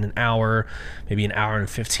mission within an hour, maybe an hour and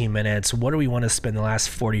 15 minutes, what do we want to spend the last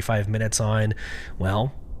 45 minutes on?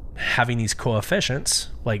 Well, having these coefficients,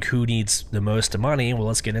 like who needs the most money? Well,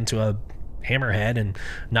 let's get into a hammerhead and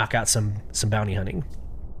knock out some bounty hunting.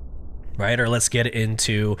 Right? Or let's get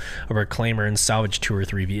into a reclaimer and salvage 2 or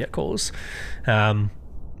 3 vehicles.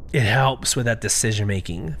 It helps with that decision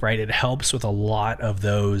making, right? It helps with a lot of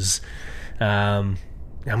those. I'm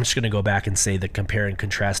just going to go back and say the compare and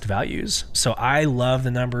contrast values. So I love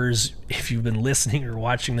the numbers. If you've been listening or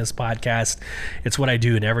watching this podcast, it's what I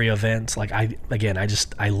do in every event. Like I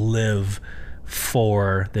live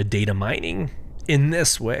for the data mining in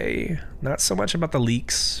this way, not so much about the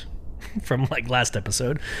leaks from like last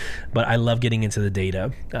episode, but I love getting into the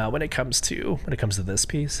data when it comes to this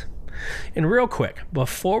piece. And real quick,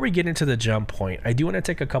 before we get into the jump point, I do want to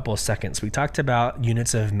take a couple of seconds. We talked about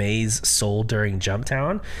units of maize sold during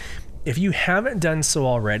Jumptown. If you haven't done so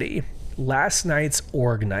already, last night's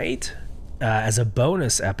org night as a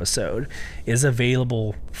bonus episode is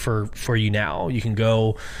available for you now. You can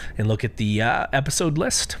go and look at the episode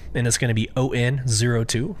list, and it's going to be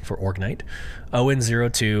ON02 for org night,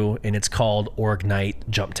 ON02, and it's called Org Night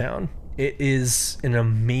Jumptown. It is an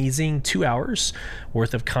amazing 2 hours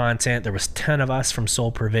worth of content. There was 10 of us from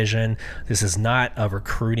Soul Provision. This is not a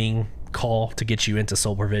recruiting call to get you into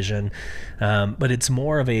Soul Provision, but it's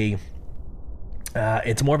more of an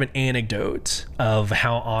anecdote of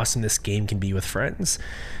how awesome this game can be with friends.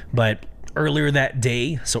 But earlier that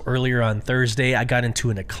day, so earlier on Thursday, I got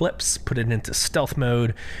into an Eclipse, put it into stealth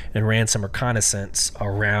mode, and ran some reconnaissance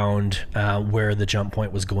around where the jump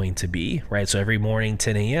point was going to be, right? So every morning,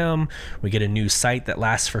 10 a.m., we get a new site that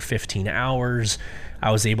lasts for 15 hours. I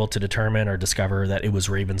was able to determine or discover that it was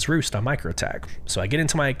Raven's Roost on Microtech. So I get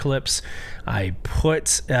into my Eclipse, I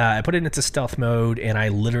put it into stealth mode, and I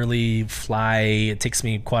literally fly. It takes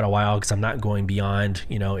me quite a while because I'm not going beyond,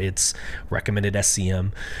 it's recommended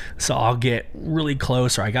SCM. So I'll get really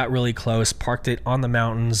close, or I got really close, parked it on the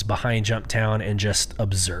mountains behind Jumptown, and just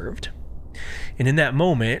observed. And in that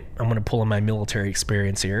moment, I'm going to pull in my military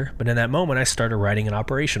experience here, but in that moment, I started writing an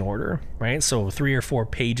operation order, right? So 3 or 4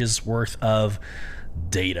 pages worth of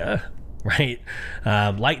data. right?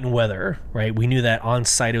 Light and weather, right? We knew that on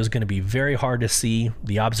site it was going to be very hard to see.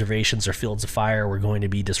 The observations or fields of fire were going to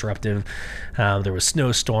be disruptive. There was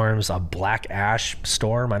snowstorms, a black ash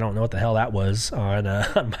storm. I don't know what the hell that was on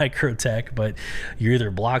Microtech, but you're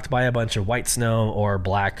either blocked by a bunch of white snow or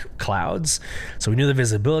black clouds. So we knew the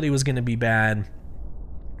visibility was going to be bad.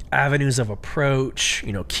 Avenues of approach,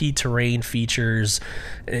 key terrain features.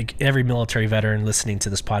 Every military veteran listening to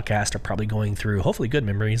this podcast are probably going through hopefully good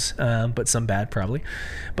memories, but some bad probably.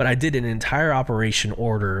 But I did an entire operation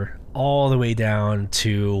order all the way down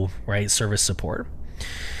to service support,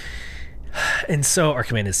 and so our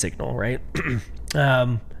command and signal, right?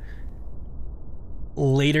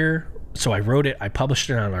 Later, so I wrote it, I published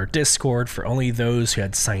it on our Discord for only those who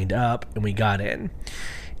had signed up, and we got in.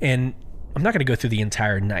 And I'm not going to go through the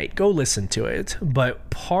entire night. Go listen to it. But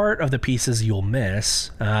part of the pieces you'll miss,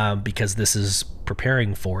 because this is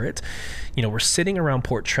preparing for it, we're sitting around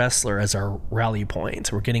Port Tressler as our rally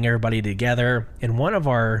point. We're getting everybody together. And one of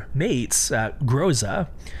our mates, Groza,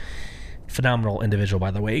 phenomenal individual,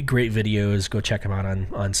 by the way, great videos. Go check him out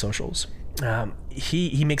on socials.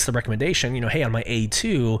 He makes the recommendation, hey, on my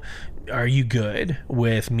A2, are you good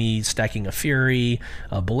with me stacking a Fury,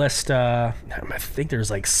 a Ballista? I think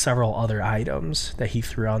there's several other items that he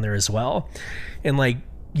threw on there as well. And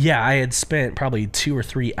I had spent probably 2 or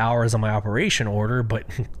 3 hours on my operation order, but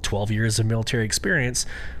 12 years of military experience.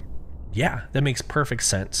 Yeah, that makes perfect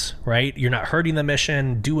sense, right? You're not hurting the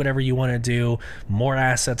mission. Do whatever you want to do. More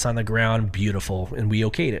assets on the ground. Beautiful. And we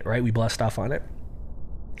okayed it, right? We blessed off on it.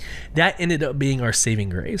 That ended up being our saving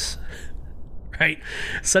grace, right?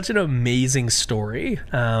 Such an amazing story,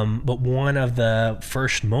 but one of the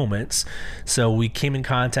first moments. So we came in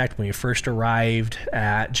contact when we first arrived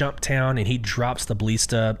at Jumptown, and he drops the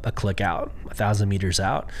ballista a click out, 1,000 meters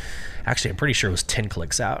out. Actually, I'm pretty sure it was 10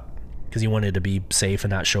 clicks out, because he wanted to be safe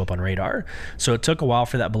and not show up on radar. So it took a while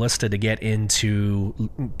for that ballista to get into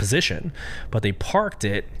position, but they parked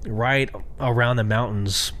it right around the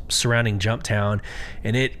mountains surrounding Jumptown,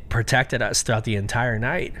 and it protected us throughout the entire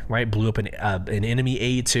night, right? Blew up an enemy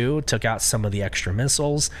A2, took out some of the extra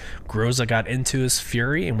missiles. Groza got into his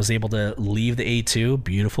Fury and was able to leave the A2.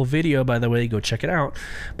 Beautiful video, by the way, go check it out.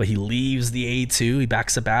 But he leaves the A2, he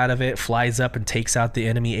backs up out of it, flies up and takes out the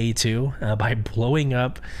enemy A2 by blowing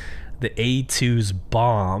up the A2's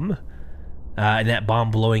bomb, and that bomb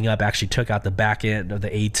blowing up actually took out the back end of the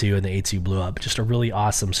A2, and the A2 blew up. Just a really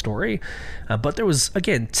awesome story. But there was,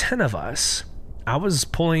 again, 10 of us. I was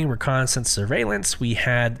pulling reconnaissance surveillance. We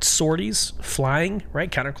had sorties flying, right,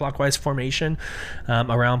 counterclockwise formation,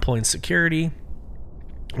 around pulling security.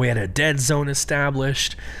 We had a dead zone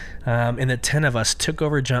established, and the 10 of us took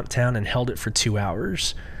over Jumptown and held it for 2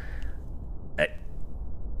 hours.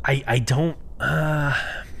 I don't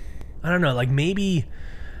know, maybe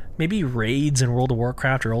raids in World of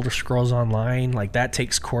Warcraft or Elder Scrolls Online, that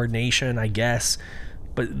takes coordination, I guess.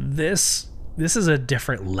 But this is a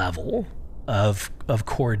different level of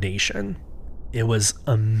coordination. It was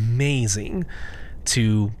amazing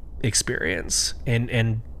to experience.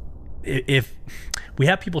 And if we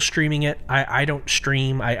have people streaming it, I don't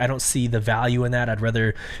stream. I don't see the value in that. I'd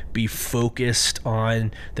rather be focused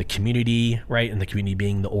on the community, right? And the community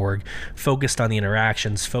being the org, focused on the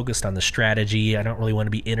interactions, focused on the strategy. I don't really want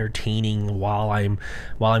to be entertaining while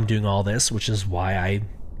I'm doing all this, which is why I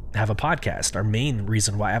have a podcast, our main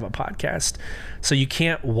reason why I have a podcast. So you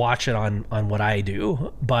can't watch it on what I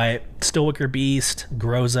do, but Stillwicker Beast,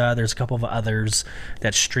 Groza, there's a couple of others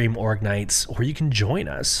that stream org nights, or you can join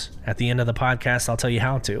us at the end of the podcast. I'll tell you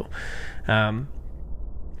how to.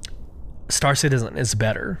 Star Citizen is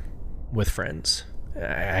better with friends.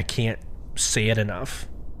 I can't say it enough.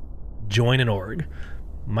 Join an org.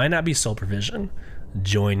 Might not be sole provision.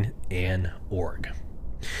 Join an org.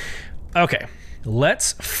 Okay.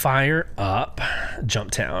 Let's fire up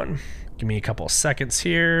Jumptown. Give me a couple of seconds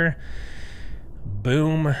here.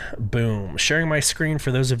 Boom, boom. Sharing my screen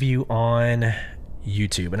for those of you on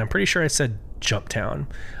YouTube. And I'm pretty sure I said Jumptown.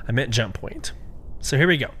 I meant Jump Point. So here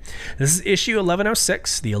we go. This is issue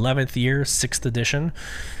 1106, the 11th year, 6th edition.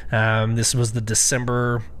 This was the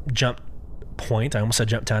December Jump Point. I almost said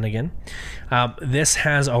Jumptown again. This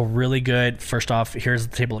has a really good, first off, here's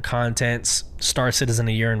the table of contents. Star Citizen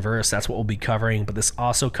A Year in Verse, that's what we'll be covering, but this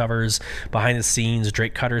also covers behind the scenes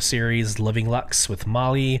Drake Cutter series, Living Lux with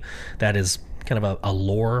Molly. That is kind of a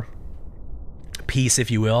lore piece,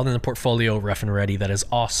 if you will. And then the portfolio Rough and Ready, that is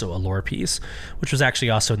also a lore piece, which was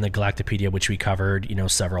actually also in the Galactopedia, which we covered,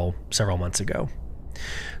 several months ago.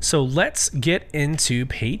 So let's get into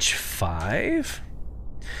page 5.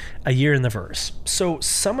 A Year in the Verse. So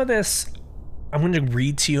some of this I'm going to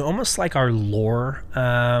read to you almost like our lore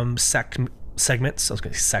segments. I was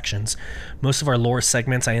going to say sections. Most of our lore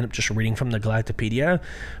segments, I end up just reading from the Galactopedia.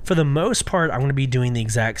 For the most part, I'm going to be doing the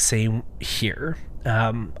exact same here.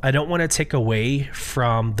 I don't want to take away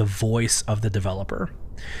from the voice of the developer.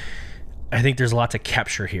 I think there's a lot to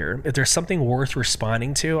capture here. If there's something worth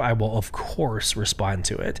responding to, I will, of course, respond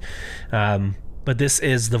to it. But this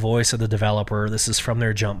is the voice of the developer. This is from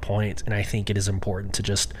their jump point, and I think it is important to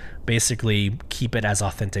just basically keep it as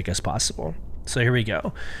authentic as possible. So here we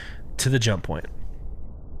go, to the jump point.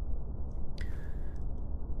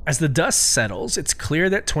 As the dust settles, it's clear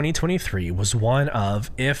that 2023 was one of,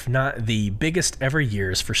 if not the biggest ever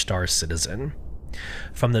years for Star Citizen.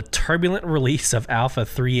 From the turbulent release of Alpha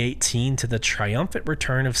 3.18 to the triumphant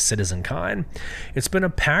return of CitizenCon, it's been a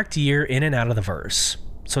packed year in and out of the verse.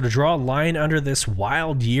 So to draw a line under this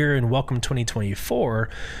wild year and welcome 2024,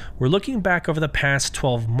 we're looking back over the past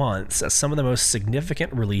 12 months at some of the most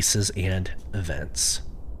significant releases and events.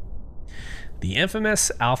 The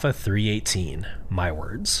infamous Alpha 3.18, my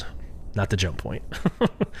words, not the jump point.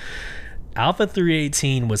 Alpha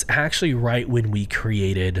 3.18 was actually right when we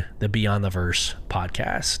created the Beyond the Verse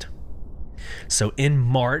podcast. So in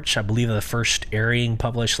March, I believe the first airing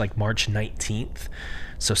published like March 19th.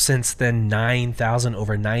 So since then,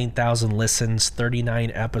 over 9,000 listens,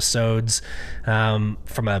 39 episodes.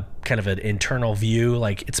 From a kind of an internal view,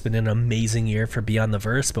 like it's been an amazing year for Beyond the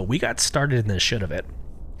Verse, but we got started in the shit of it.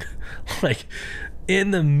 Like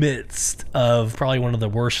in the midst of probably one of the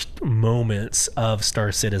worst moments of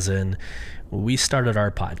Star Citizen, we started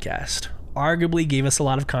our podcast. Arguably gave us a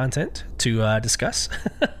lot of content to discuss.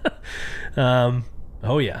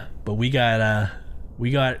 Oh yeah, but we got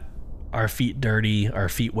our feet dirty, our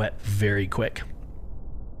feet wet very quick.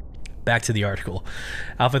 Back to the article.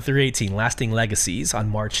 Alpha 3.18 Lasting Legacies on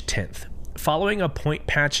March 10th. Following a point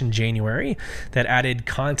patch in January that added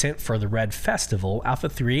content for the Red Festival, Alpha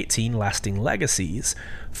 3.18 Lasting Legacies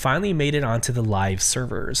finally made it onto the live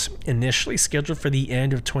servers. Initially scheduled for the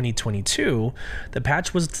end of 2022, the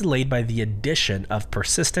patch was delayed by the addition of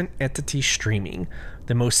persistent entity streaming,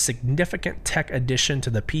 the most significant tech addition to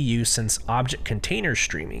the PU since object container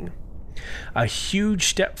streaming. A huge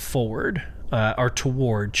step forward or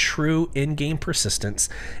toward true in-game persistence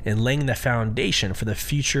and laying the foundation for the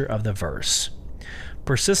future of the verse.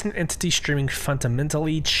 Persistent entity streaming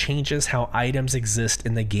fundamentally changes how items exist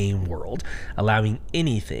in the game world, allowing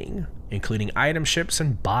anything, including item ships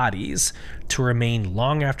and bodies, to remain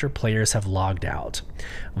long after players have logged out.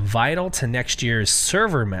 Vital to next year's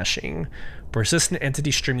server meshing, persistent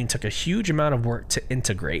entity streaming took a huge amount of work to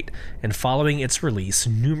integrate, and following its release,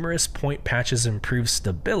 numerous point patches improved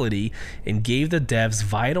stability and gave the devs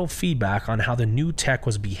vital feedback on how the new tech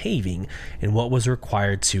was behaving and what was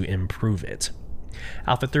required to improve it.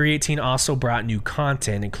 Alpha 3.18 also brought new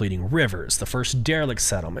content, including rivers, the first derelict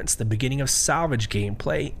settlements, the beginning of salvage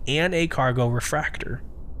gameplay, and a cargo refractor.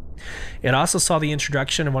 It also saw the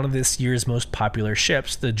introduction of one of this year's most popular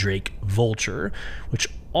ships, the Drake Vulture, which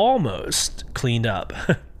almost cleaned up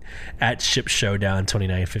at Ship Showdown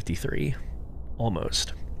 2953.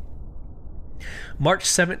 Almost. March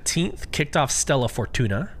 17th kicked off Stella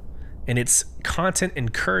Fortuna, and its content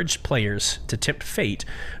encouraged players to tempt fate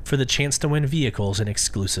for the chance to win vehicles and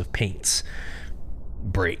exclusive paints.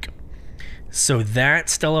 Break. So that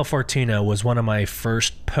Stella Fortuna was one of my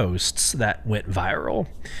first posts that went viral.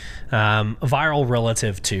 Viral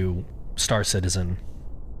relative to Star Citizen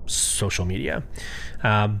social media.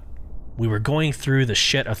 We were going through the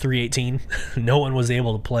shit of 3.18. No one was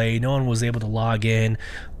able to play. No one was able to log in.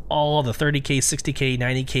 All the 30K, 60K,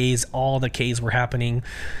 90Ks, all the Ks were happening.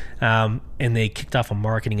 And they kicked off a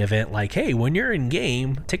marketing event like, hey, when you're in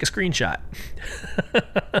game, take a screenshot.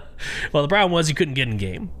 Well, the problem was you couldn't get in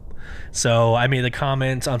game. So I made the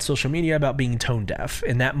comment on social media about being tone deaf.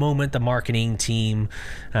 In that moment, the marketing team,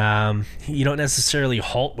 you don't necessarily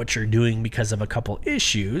halt what you're doing because of a couple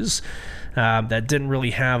issues that didn't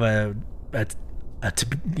really have a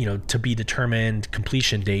to be determined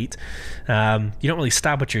completion date. You don't really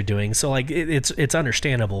stop what you're doing. So like it's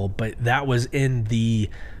understandable, but that was in the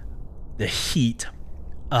heat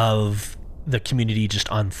of the community just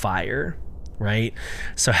on fire. Right,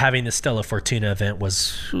 so having the Stella Fortuna event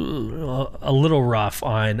was a little rough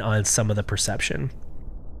on some of the perception.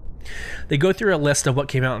 They go through a list of what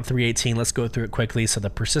came out in 3.18. Let's go through it quickly. So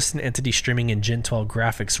the persistent entity streaming and Gen 12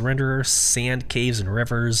 graphics renderer, sand caves and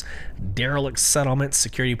rivers, derelict settlements,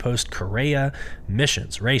 security post Correa,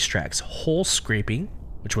 missions, racetracks, hole scraping,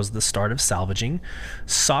 which was the start of salvaging,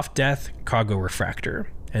 soft death, cargo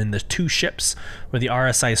refractor, and the two ships were the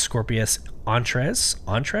RSI Scorpius Antres.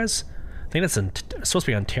 I think that's supposed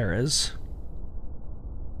to be Antares.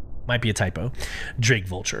 might be a typo, Drake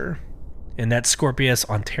Vulture. And that Scorpius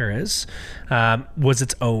Antares was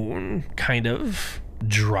its own kind of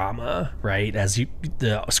drama, right?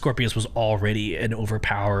 The Scorpius was already an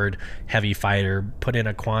overpowered heavy fighter, put in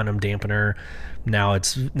a quantum dampener. Now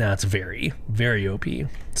it's very, very OP.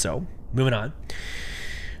 So moving on.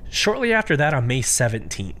 Shortly after that, on May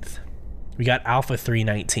 17th, we got Alpha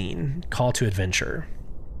 319, Call to Adventure.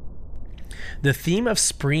 The theme of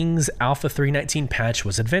spring's Alpha 319 patch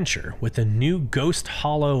was adventure, with the new Ghost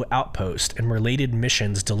Hollow outpost and related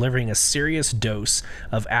missions delivering a serious dose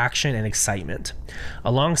of action and excitement.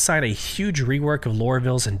 Alongside a huge rework of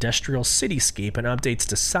Lorville's industrial cityscape and updates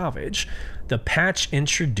to salvage, the patch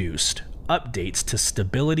introduced updates to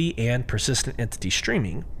stability and persistent entity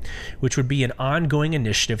streaming, which would be an ongoing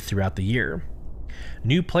initiative throughout the year.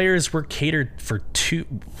 New players were catered for two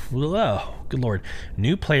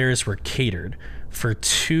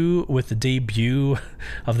with the debut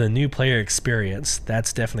of the new player experience.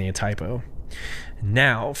 That's definitely a typo.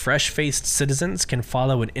 Now, fresh-faced citizens can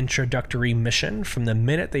follow an introductory mission from the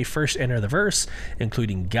minute they first enter the verse,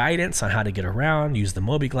 including guidance on how to get around, use the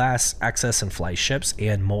Mobi-Glass, access and fly ships,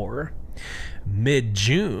 and more.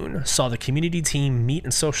 Mid-June saw the community team meet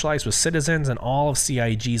and socialize with citizens in all of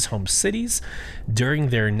CIG's home cities during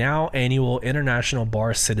their now annual International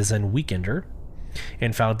Bar Citizen Weekender,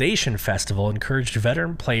 and Foundation Festival encouraged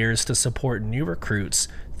veteran players to support new recruits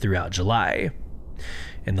throughout July.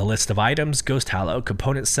 In the list of items, Ghost Hollow,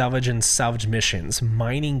 component salvage and salvage missions,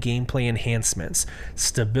 mining gameplay enhancements,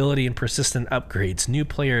 stability and persistent upgrades, new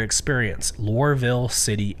player experience, Lorville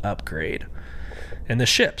City upgrade. And the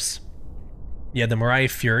ships. Yeah, the Mirai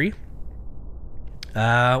Fury. There's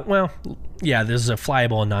a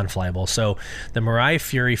flyable and non-flyable. So the Mirai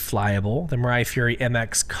Fury flyable, the Mirai Fury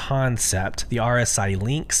MX concept, the RSI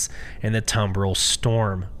Lynx, and the Tumbril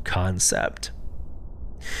Storm concept.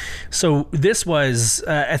 So this was,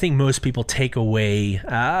 I think most people take away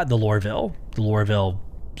the Lorville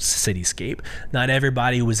cityscape. Not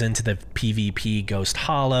everybody was into the PvP Ghost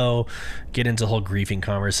Hollow. Get into the whole griefing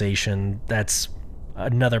conversation. That's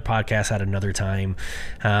another podcast at another time.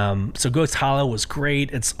 So Ghost Hollow was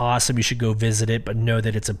great. It's awesome. You should go visit it, but know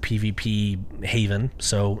that it's a PvP haven.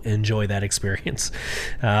 So enjoy that experience.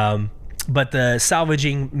 But the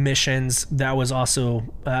salvaging missions, that was also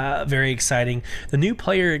very exciting. The new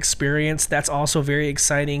player experience, that's also very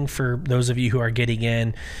exciting for those of you who are getting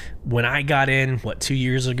in. When I got in, 2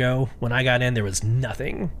 years ago, there was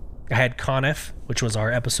nothing. I had Conif, which was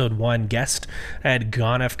our episode 1 guest. I had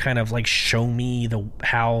Conif kind of like show me the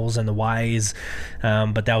hows and the whys,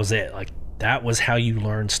 but that was it. That was how you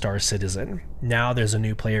learned Star Citizen. Now there's a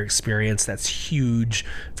new player experience that's huge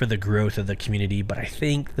for the growth of the community, but I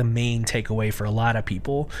think the main takeaway for a lot of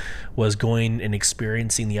people was going and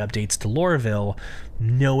experiencing the updates to Lorville,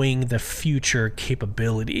 knowing the future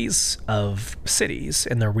capabilities of cities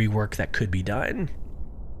and the rework that could be done.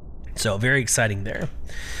 So very exciting there.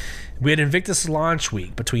 We had Invictus launch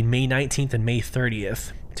week between May 19th and May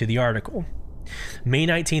 30th to the article. May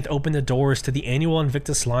 19th opened the doors to the annual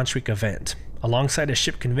Invictus Launch Week event, alongside a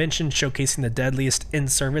ship convention showcasing the deadliest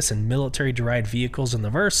in-service and military-derived vehicles in the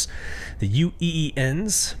verse. The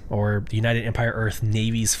UEENs, or the United Empire Earth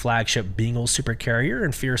Navy's flagship Bingle supercarrier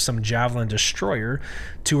and fearsome Javelin destroyer,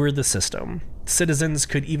 toured the system. Citizens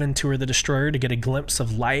could even tour the destroyer to get a glimpse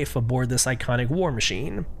of life aboard this iconic war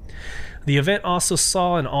machine. The event also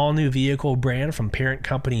saw an all-new vehicle brand from parent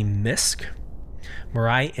company MISC.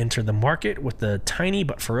 Mirai entered the market with the tiny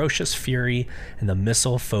but ferocious Fury and the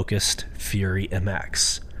missile-focused Fury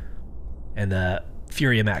MX. And the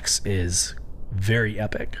Fury MX is very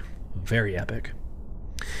epic. Very epic.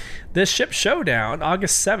 The Ship Showdown,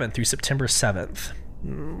 August 7th through September 7th.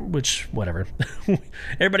 Which, whatever.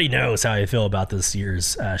 Everybody knows how I feel about this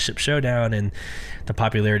year's Ship Showdown and the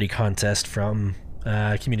popularity contest from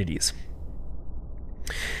communities.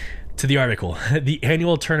 To the article, the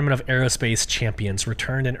annual Tournament of Aerospace Champions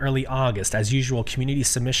returned in early August. As usual, community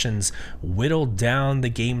submissions whittled down the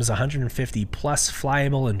game's 150 plus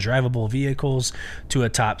flyable and drivable vehicles to a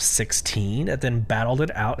top 16 and then battled it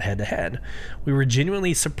out head to head. We were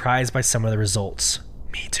genuinely surprised by some of the results.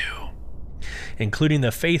 Me too. Including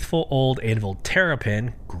the faithful old Anvil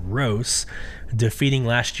Terrapin, gross, defeating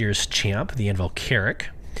last year's champ, the Anvil Carrack,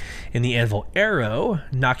 and the Anvil Arrow,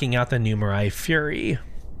 knocking out the new Mirai Fury.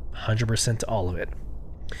 100% to all of it.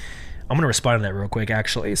 I'm going to respond to that real quick,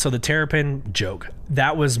 actually. So the Terrapin joke,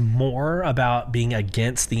 that was more about being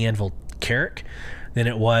against the Anvil Carrack than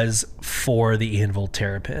it was for the Anvil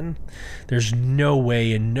Terrapin. There's no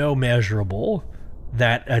way and no measurable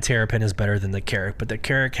that a Terrapin is better than the Carrack, but the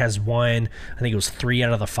Carrack has won, I think it was 3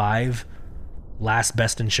 out of the 5 last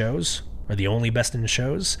best in shows, or the only best in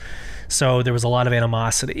shows. So there was a lot of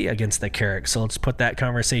animosity against the Carrack. So let's put that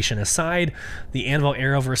conversation aside. The Anvil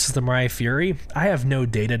Arrow versus the Mirai Fury, I have no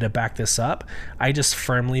data to back this up. I just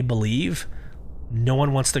firmly believe no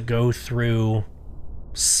one wants to go through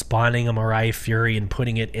spawning a Mirai Fury and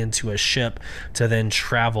putting it into a ship to then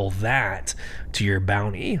travel that to your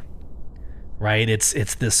bounty, right? It's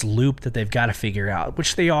this loop that they've got to figure out,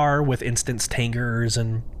 which they are with instanced hangars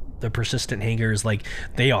and the persistent hangars. Like,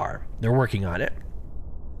 they're working on it.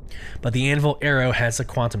 But the Anvil Arrow has a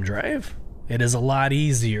quantum drive. It is a lot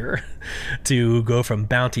easier to go from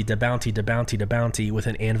bounty to bounty to bounty to bounty with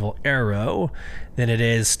an Anvil Arrow than it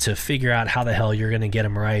is to figure out how the hell you're going to get a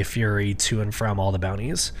Mirai Fury to and from all the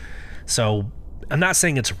bounties. So I'm not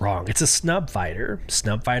saying it's wrong. It's a snub fighter.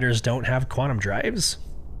 Snub fighters don't have quantum drives.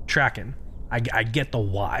 Tracking. I get the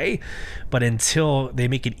why, but until they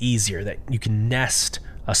make it easier that you can nest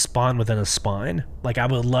a spawn within a spawn, like, I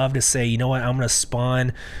would love to say, you know what, I'm going to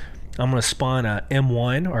spawn a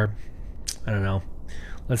M1, or I don't know,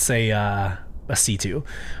 let's say a C2.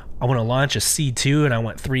 I want to launch a C2 and I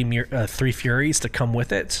want three Furies to come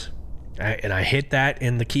with it. And I hit that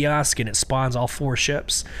in the kiosk and it spawns all 4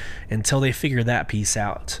 ships. Until they figure that piece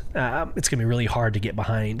out, it's going to be really hard to get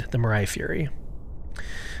behind the Mirai Fury.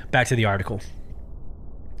 Back to the article.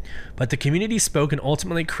 But the community spoke and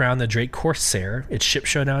ultimately crowned the Drake Corsair its Ship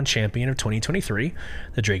Showdown champion of 2023.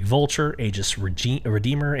 The Drake Vulture, Aegis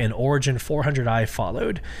Redeemer, and Origin 400i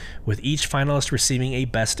followed, with each finalist receiving a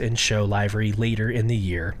Best in Show livery later in the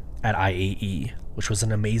year at IAE, which was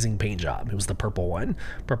an amazing paint job. It was the purple one.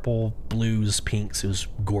 Purple, blues, pinks. It was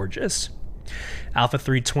gorgeous. Alpha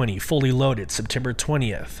 320, fully loaded, September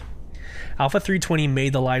 20th. Alpha 320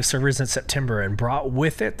 made the live servers in September and brought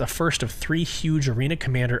with it the first of 3 huge Arena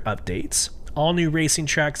Commander updates. All new racing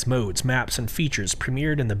tracks, modes, maps, and features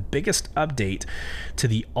premiered in the biggest update to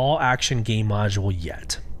the all-action game module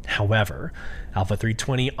yet. However, Alpha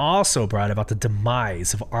 320 also brought about the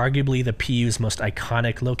demise of arguably the PU's most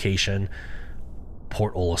iconic location,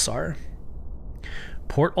 Port Olisar.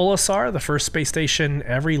 Port Olisar, the first space station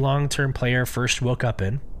every long-term player first woke up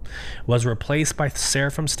in, was replaced by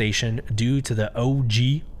Seraphim Station due to the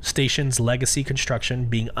OG station's legacy construction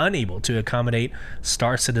being unable to accommodate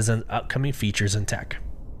Star Citizen's upcoming features and tech.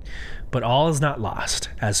 But all is not lost,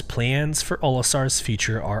 as plans for Olisar's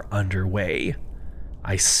future are underway.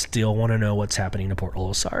 I still want to know what's happening to Port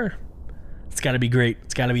Olisar. It's got to be great.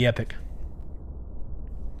 It's got to be epic.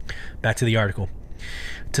 Back to the article.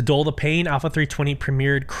 To dull the pain, Alpha 320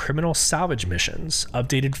 premiered criminal salvage missions,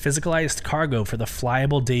 updated physicalized cargo for the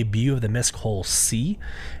flyable debut of the Mist Hull C,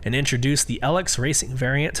 and introduced the LX Racing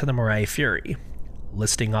variant to the Mirai Fury.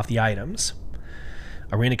 Listing off the items: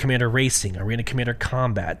 Arena Commander Racing, Arena Commander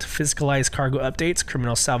Combat, physicalized cargo updates,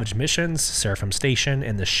 criminal salvage missions, Seraphim Station,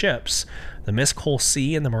 and the ships, the Mist Hull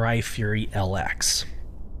C and the Mirai Fury LX.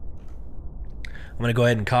 I'm going to go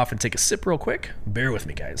ahead and cough and take a sip real quick. Bear with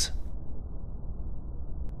me, guys.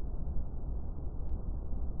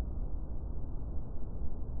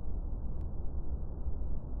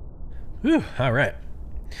 Whew, all right.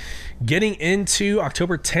 Getting into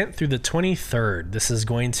October 10th through the 23rd. This is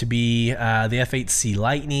going to be the F8C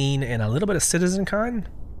Lightning and a little bit of CitizenCon.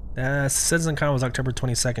 CitizenCon was October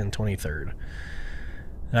 22nd and 23rd.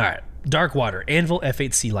 All right. Darkwater, Anvil,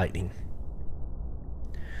 F8C Lightning.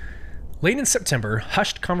 Late in September,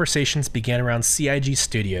 hushed conversations began around CIG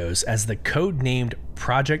Studios as the code-named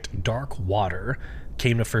Project Darkwater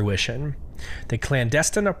came to fruition. The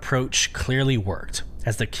clandestine approach clearly worked,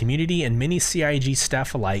 as the community and many CIG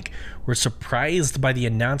staff alike were surprised by the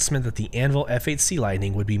announcement that the Anvil F8C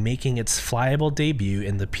Lightning would be making its flyable debut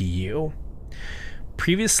in the PU.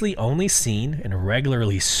 Previously only seen and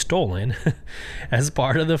regularly stolen as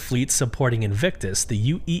part of the fleet supporting Invictus,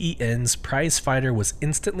 the UEEN's prize fighter was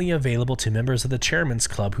instantly available to members of the Chairman's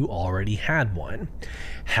Club who already had one.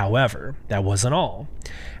 However, that wasn't all,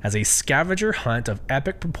 as a scavenger hunt of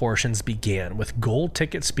epic proportions began, with gold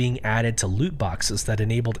tickets being added to loot boxes that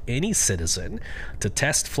enabled any citizen to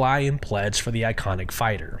test, fly, and pledge for the iconic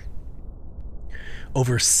fighter.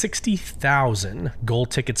 Over 60,000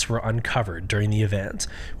 gold tickets were uncovered during the event,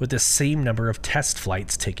 with the same number of test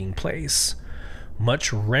flights taking place.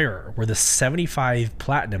 Much rarer were the 75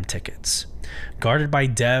 platinum tickets. Guarded by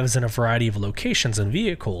devs in a variety of locations and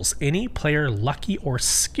vehicles, any player lucky or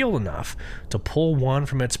skilled enough to pull one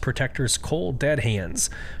from its protector's cold dead hands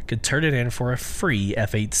could turn it in for a free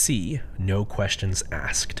F8C, no questions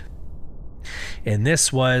asked. And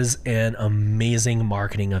this was an amazing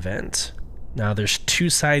marketing event. Now, there's two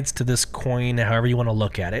sides to this coin, however you want to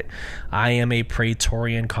look at it. I am a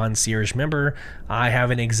Praetorian Concierge member. I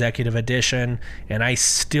have an executive edition, and I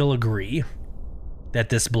still agree that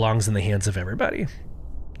this belongs in the hands of everybody.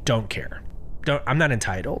 Don't care. I'm not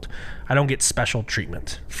entitled. I don't get special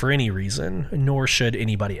treatment for any reason, nor should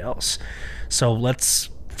anybody else. So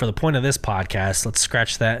for the point of this podcast, let's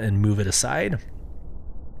scratch that and move it aside.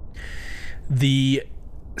 The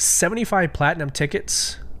 75 platinum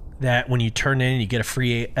tickets that when you turn in, you get a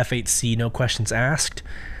free F8C, no questions asked.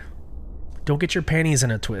 Don't get your panties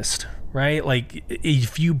in a twist, right? Like,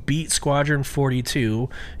 if you beat Squadron 42,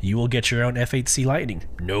 you will get your own F8C Lightning,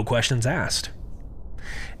 no questions asked.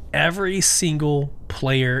 Every single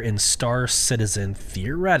player in Star Citizen,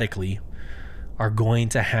 theoretically, are going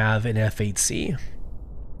to have an F8C.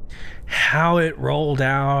 How it rolled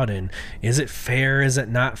out and is it fair, is it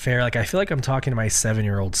not fair? Like, I feel like I'm talking to my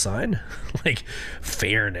 7-year-old son. Like,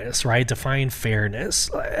 fairness, right? Define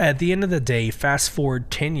fairness. At the end of the day, fast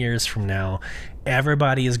forward 10 years from now,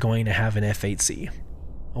 everybody is going to have an F8C.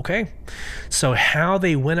 Okay? So how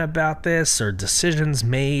they went about this, or decisions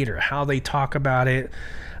made, or how they talk about it,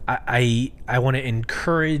 I want to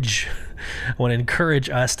encourage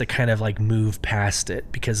us to kind of like move past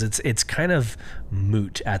it, because it's kind of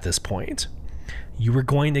moot at this point. You were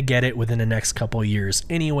going to get it within the next couple of years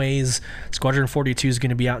anyways. Squadron 42 is going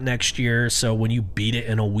to be out next year, so when you beat it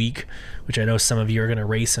in a week, which I know some of you are going to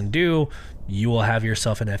race and do, you will have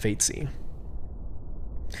yourself an F8C.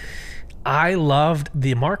 I loved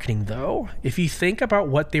the marketing, though. If you think about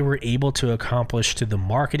what they were able to accomplish to the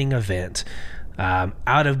marketing event,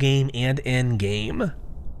 out of game and in game,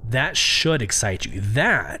 that should excite you.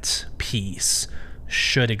 That piece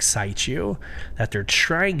should excite you, that they're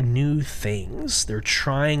trying new things. They're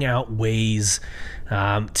trying out ways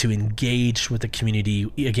to engage with the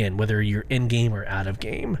community, again, whether you're in game or out of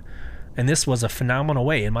game. And this was a phenomenal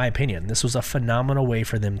way, in my opinion. This was a phenomenal way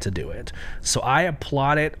for them to do it. So I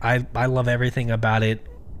applaud it. I love everything about it.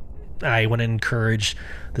 I want to encourage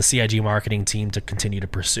the CIG marketing team to continue to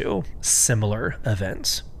pursue similar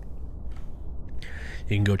events.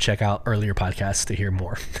 You can go check out earlier podcasts to hear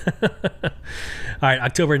more. All right,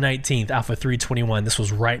 October 19th, Alpha 321. This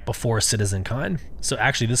was right before CitizenCon. So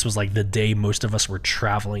actually, this was like the day most of us were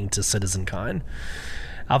traveling to CitizenCon.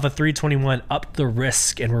 Alpha 321 upped the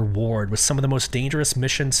risk and reward with some of the most dangerous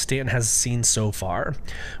missions Stanton has seen so far.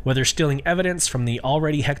 Whether stealing evidence from the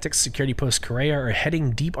already hectic security post Correa or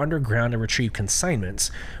heading deep underground to retrieve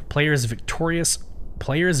consignments, players victorious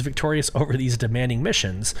over these demanding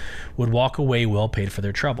missions would walk away well paid for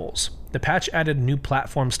their troubles. The patch added new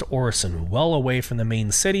platforms to Orison, well away from the main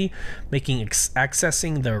city, making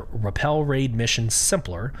accessing the Rappel Raid mission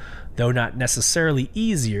simpler, though not necessarily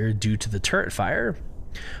easier due to the turret fire.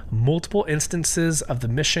 Multiple instances of the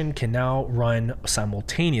mission can now run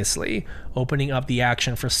simultaneously, opening up the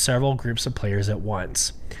action for several groups of players at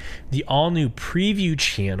once. The all-new preview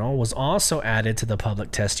channel was also added to the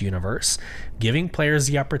public test universe, giving players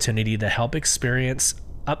the opportunity to help experience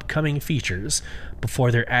upcoming features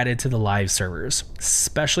before they're added to the live servers.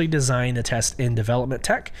 Specially designed to test in development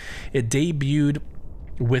tech, it debuted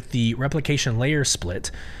with the replication layer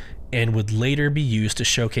split, and would later be used to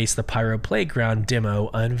showcase the Pyro Playground demo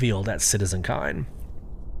unveiled at CitizenCon.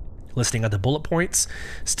 Listing out the bullet points: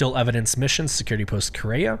 still evidence missions, security post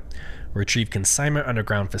Correa, retrieve consignment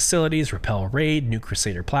underground facilities, Rappel Raid, new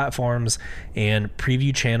Crusader platforms, and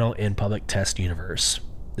preview channel in public test universe.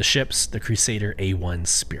 The ships, the Crusader A1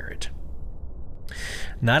 Spirit.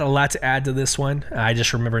 Not a lot to add to this one. I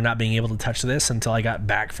just remember not being able to touch this until I got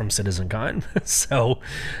back from CitizenCon. So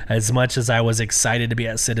as much as I was excited to be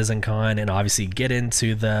at CitizenCon and obviously get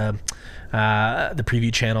into the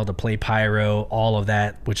preview channel to play Pyro, all of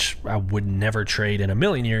that, which I would never trade in a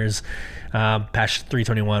million years, patch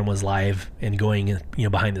 321 was live and going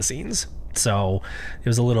behind the scenes. So it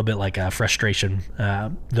was a little bit like a frustration,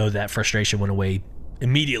 though that frustration went away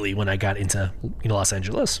immediately when I got into Los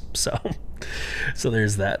Angeles. So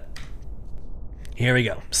there's that. Here we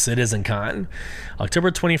go. CitizenCon, October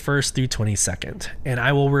 21st through 22nd. And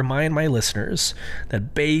I will remind my listeners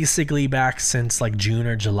that basically back since like June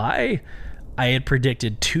or July, I had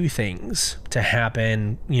predicted two things to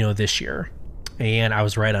happen, this year. And I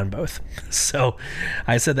was right on both. So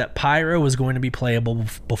I said that Pyro was going to be playable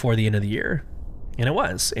before the end of the year. And it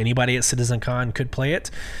was. Anybody at CitizenCon could play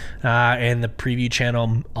it. And the preview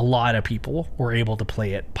channel, a lot of people were able to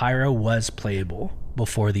play it. Pyro was playable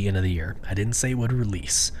before the end of the year. I didn't say it would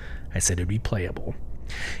release. I said it would be playable.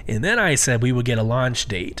 And then I said we would get a launch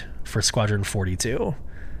date for Squadron 42.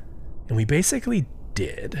 And we basically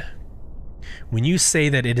did. When you say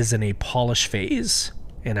that it is in a polish phase,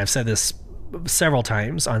 and I've said this several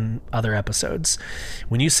times on other episodes.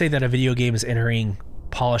 When you say that a video game is entering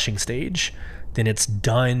polishing stage, then it's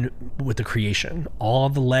done with the creation. All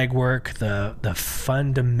of the legwork, the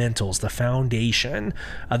fundamentals, the foundation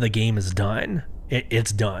of the game is done.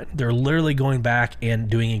 It's done. They're literally going back and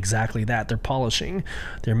doing exactly that. They're polishing.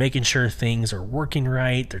 They're making sure things are working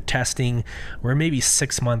right. They're testing. We're maybe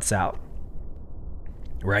 6 months out,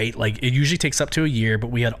 right? Like, it usually takes up to a year,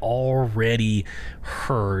 but we had already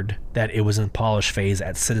heard that it was in polish phase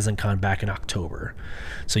at CitizenCon back in October.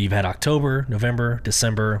 So you've had October, November,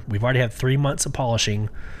 December. We've already had 3 months of polishing.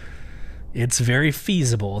 It's very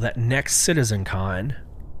feasible that next CitizenCon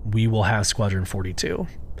we will have Squadron 42.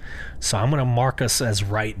 So I'm going to mark us as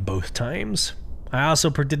right both times. I also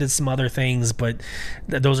predicted some other things, but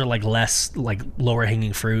those are like less, like lower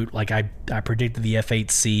hanging fruit. Like I predicted the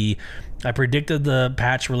F8C. I predicted the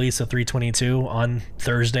patch release of 322 on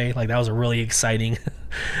Thursday. Like, that was a really exciting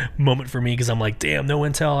moment for me, because I'm like, damn, no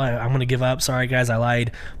intel. I'm going to give up. Sorry, guys, I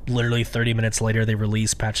lied. Literally 30 minutes later, they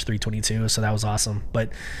released patch 322. So that was awesome.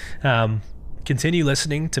 But continue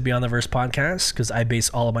listening to Beyond the Verse podcast, because I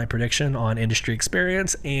base all of my prediction on industry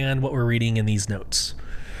experience and what we're reading in these notes.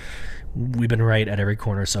 We've been right at every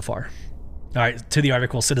corner so far. All right, to the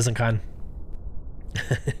article, CitizenCon.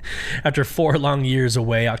 After 4 long years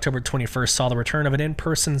away, October 21st saw the return of an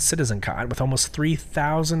in-person CitizenCon with almost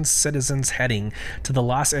 3,000 citizens heading to the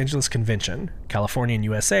Los Angeles Convention, California and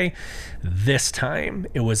USA. This time,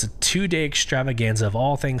 it was a 2-day extravaganza of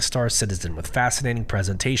all things Star Citizen, with fascinating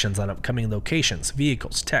presentations on upcoming locations,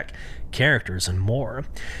 vehicles, tech, characters, and more.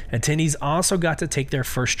 Attendees also got to take their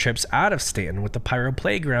first trips out of Stanton, with the Pyro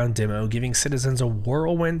Playground demo giving citizens a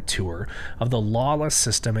whirlwind tour of the lawless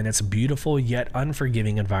system and its beautiful yet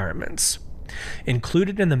unforgiving environments.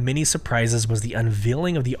 Included in the many surprises was the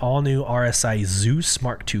unveiling of the all-new RSI Zeus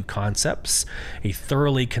Mark II concepts, a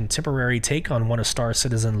thoroughly contemporary take on one of Star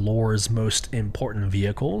Citizen lore's most important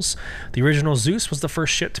vehicles. The original Zeus was the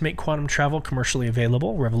first ship to make quantum travel commercially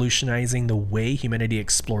available, revolutionizing the way humanity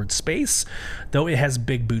explored space. Though it has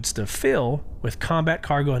big boots to fill, with combat,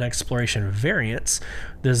 cargo, and exploration variants,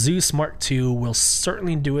 the Zeus Mark II will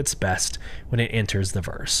certainly do its best when it enters the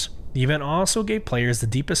verse. The event also gave players the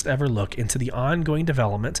deepest ever look into the ongoing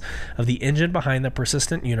development of the engine behind the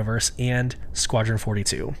Persistent Universe and Squadron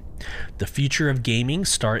 42. The Future of Gaming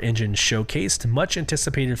Star Engine showcased much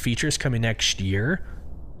anticipated features coming next year,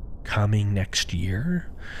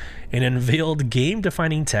 and unveiled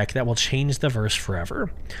game-defining tech that will change the verse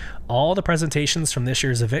forever. All the presentations from this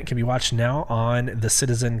year's event can be watched now on the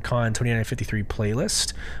CitizenCon 2953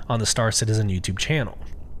 playlist on the Star Citizen YouTube channel.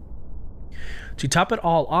 To top it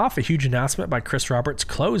all off, a huge announcement by Chris Roberts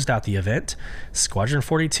closed out the event. Squadron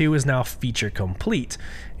 42 is now feature complete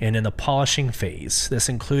and in the polishing phase. This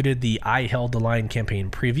included the I Held the Line campaign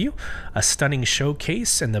preview, a stunning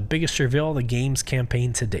showcase, and the biggest reveal of the game's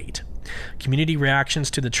campaign to date. Community reactions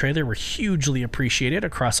to the trailer were hugely appreciated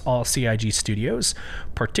across all CIG studios,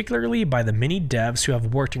 particularly by the many devs who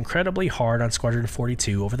have worked incredibly hard on Squadron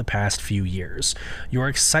 42 over the past few years. Your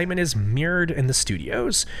excitement is mirrored in the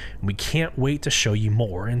studios, and we can't wait to show you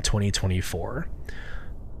more in 2024.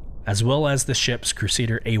 As well as the ships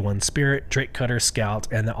Crusader A1 Spirit, Drake Cutter Scout,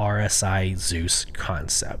 and the RSI Zeus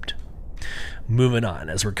concept. Moving on,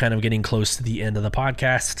 as we're kind of getting close to the end of the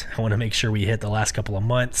podcast, I want to make sure we hit the last couple of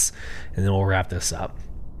months, and then we'll wrap this up.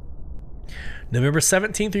 November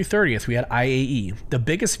 17th through 30th, we had IAE. The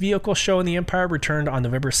biggest vehicle show in the Empire returned on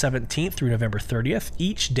November 17th through November 30th.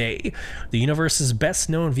 Each day, the universe's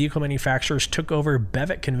best-known vehicle manufacturers took over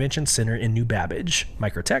Bevic Convention Center in New Babbage,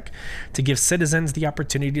 Microtech, to give citizens the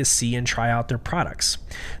opportunity to see and try out their products.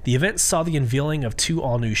 The event saw the unveiling of 2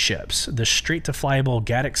 all-new ships, the straight-to-flyable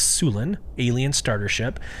Gaddox Sulin, alien starter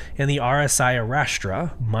ship, and the RSI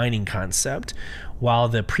Arastra, mining concept, while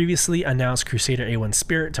the previously announced Crusader A1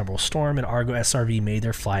 Spirit, Temporal Storm, and Argo SRV made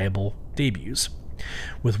their flyable debuts.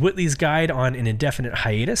 With Whitley's Guide on an indefinite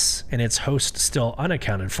hiatus and its host still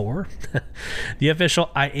unaccounted for, the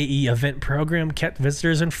official IAE event program kept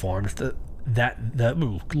visitors informed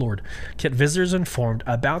kept visitors informed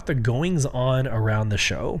about the goings-on around the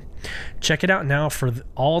show. Check it out now for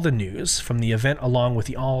all the news from the event, along with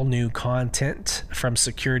the all-new content from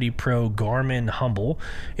Security Pro Garmin Humble,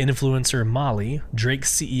 Influencer Molly, Drake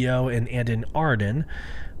CEO and Andon Arden,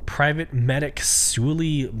 Private Medic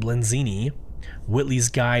Sully Blenzini, Whitley's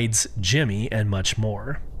Guides Jimmy, and much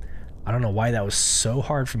more. I don't know why that was so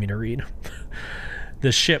hard for me to read.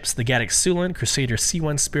 The ships, the Gaddox Sulin, Crusader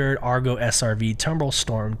C1 Spirit, Argo SRV, Temporal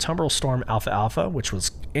Storm Alpha Alpha, which was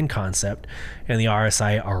in concept, and the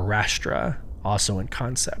RSI Arastra, also in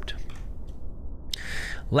concept.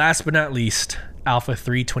 Last but not least, Alpha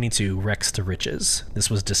 322 Rex to Riches. This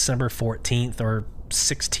was December 14th, or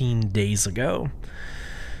 16 days ago.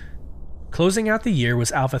 Closing out the year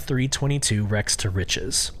was Alpha 322 Rex to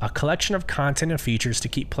Riches, a collection of content and features to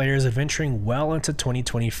keep players adventuring well into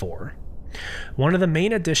 2024. One of the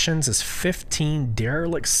main additions is 15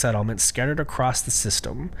 derelict settlements scattered across the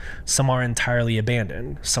system. Some are entirely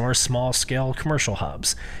abandoned, some are small-scale commercial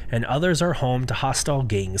hubs, and others are home to hostile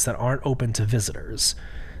gangs that aren't open to visitors.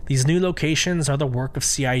 These new locations are the work of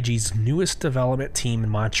CIG's newest development team in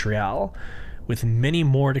Montreal, with many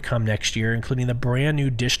more to come next year, including the brand new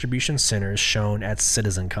distribution centers shown at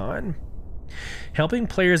CitizenCon. Helping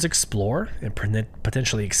players explore and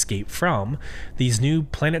potentially escape from these new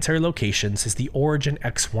planetary locations is the Origin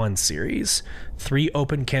X1 series. 3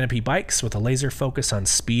 open canopy bikes with a laser focus on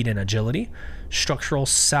speed and agility, structural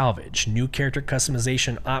salvage, new character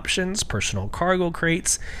customization options, personal cargo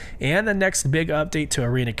crates, and the next big update to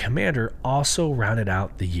Arena Commander also rounded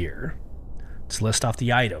out the year. Let's list off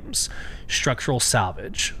the items: structural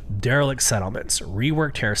salvage, derelict settlements,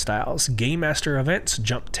 reworked hairstyles, Game Master events,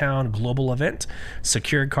 Jumptown global event,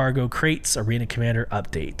 secured cargo crates, Arena Commander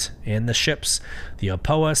update, and the ships: the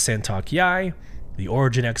Apoa Santok Yai, the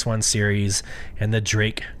Origin X1 series, and the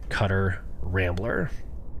Drake Cutter Rambler.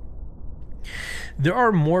 There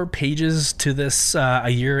are more pages to this A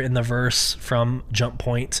Year in the Verse from Jump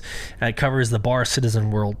Point. It covers the Bar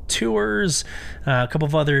Citizen World Tours, a couple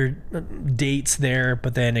of other dates there,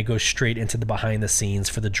 but then it goes straight into the behind the scenes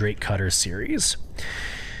for the Drake Cutter series.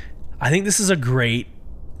 I think this is a great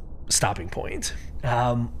stopping point.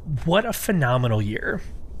 What a phenomenal year.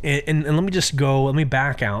 And let me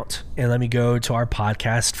back out and let me go to our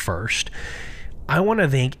podcast first. I want to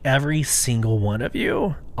thank every single one of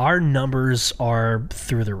you. Our numbers are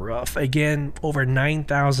through the roof. Again, over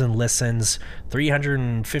 9,000 listens,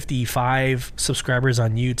 355 subscribers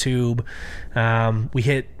on YouTube. We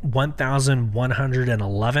hit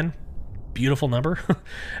 1,111. Beautiful number.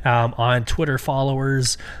 On Twitter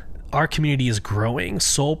followers. Our community is growing.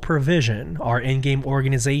 Soul Provision, our in-game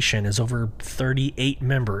organization, is over 38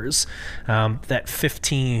 members. That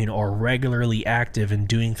 15 are regularly active and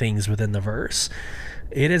doing things within the verse.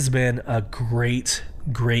 It has been a great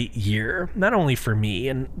year, not only for me,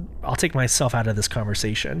 and I'll take myself out of this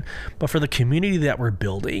conversation, but for the community that we're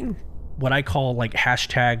building. What I call like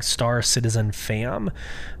hashtag Star Citizen Fam,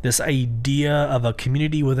 this idea of a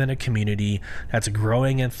community within a community that's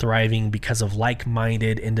growing and thriving because of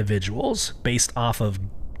like-minded individuals based off of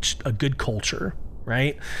a good culture,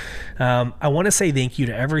 right? I want to say thank you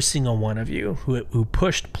to every single one of you who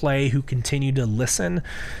pushed play, who continued to listen.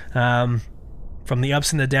 From the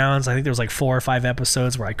ups and the downs, I think there was like 4 or 5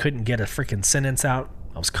 episodes where I couldn't get a freaking sentence out.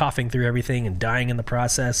 I was coughing through everything and dying in the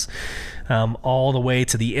process, all the way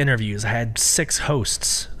to the interviews. I had 6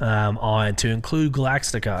 hosts on, to include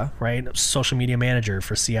Galactica, right? Social media manager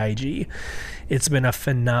for CIG. It's been a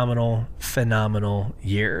phenomenal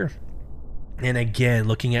year. And again,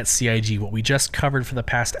 looking at CIG, what we just covered for the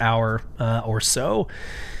past hour or so,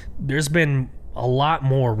 there's been a lot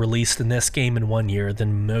more released in this game in 1 year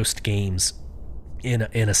than most games in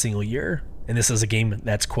a single year. And this is a game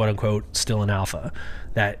that's quote unquote still in alpha,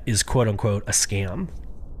 that is quote unquote a scam,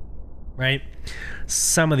 right?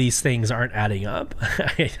 Some of these things aren't adding up.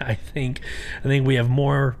 I think we have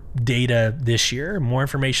more data this year, more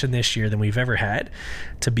information this year than we've ever had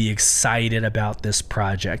to be excited about this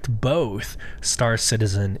project, both Star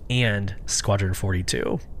Citizen and Squadron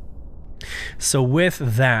 42. So with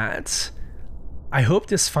that, I hope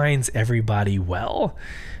this finds everybody well.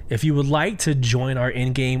 If you would like to join our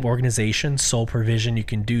in-game organization, Soul Provision, you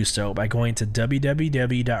can do so by going to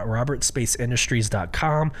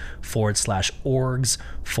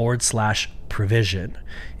www.robertspaceindustriescom/orgs/provision.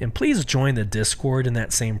 And please join the Discord in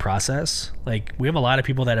that same process. Like, we have a lot of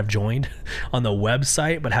people that have joined on the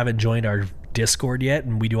website but haven't joined our Discord yet,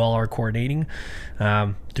 and we do all our coordinating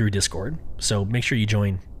through Discord. So make sure you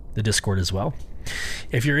join the Discord as well.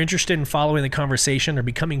 If you're interested in following the conversation or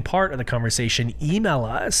becoming part of the conversation, email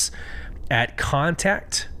us at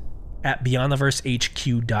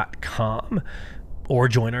contact@beyondtheversehq.com or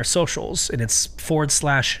join our socials, and it's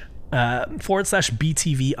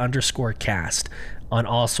 /BTV_cast on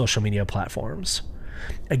all social media platforms.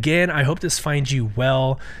 Again, I hope this finds you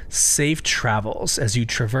well. Safe travels as you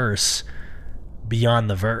traverse Beyond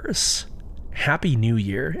the Verse. Happy New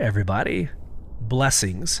Year, everybody.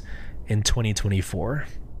 Blessings in 2024.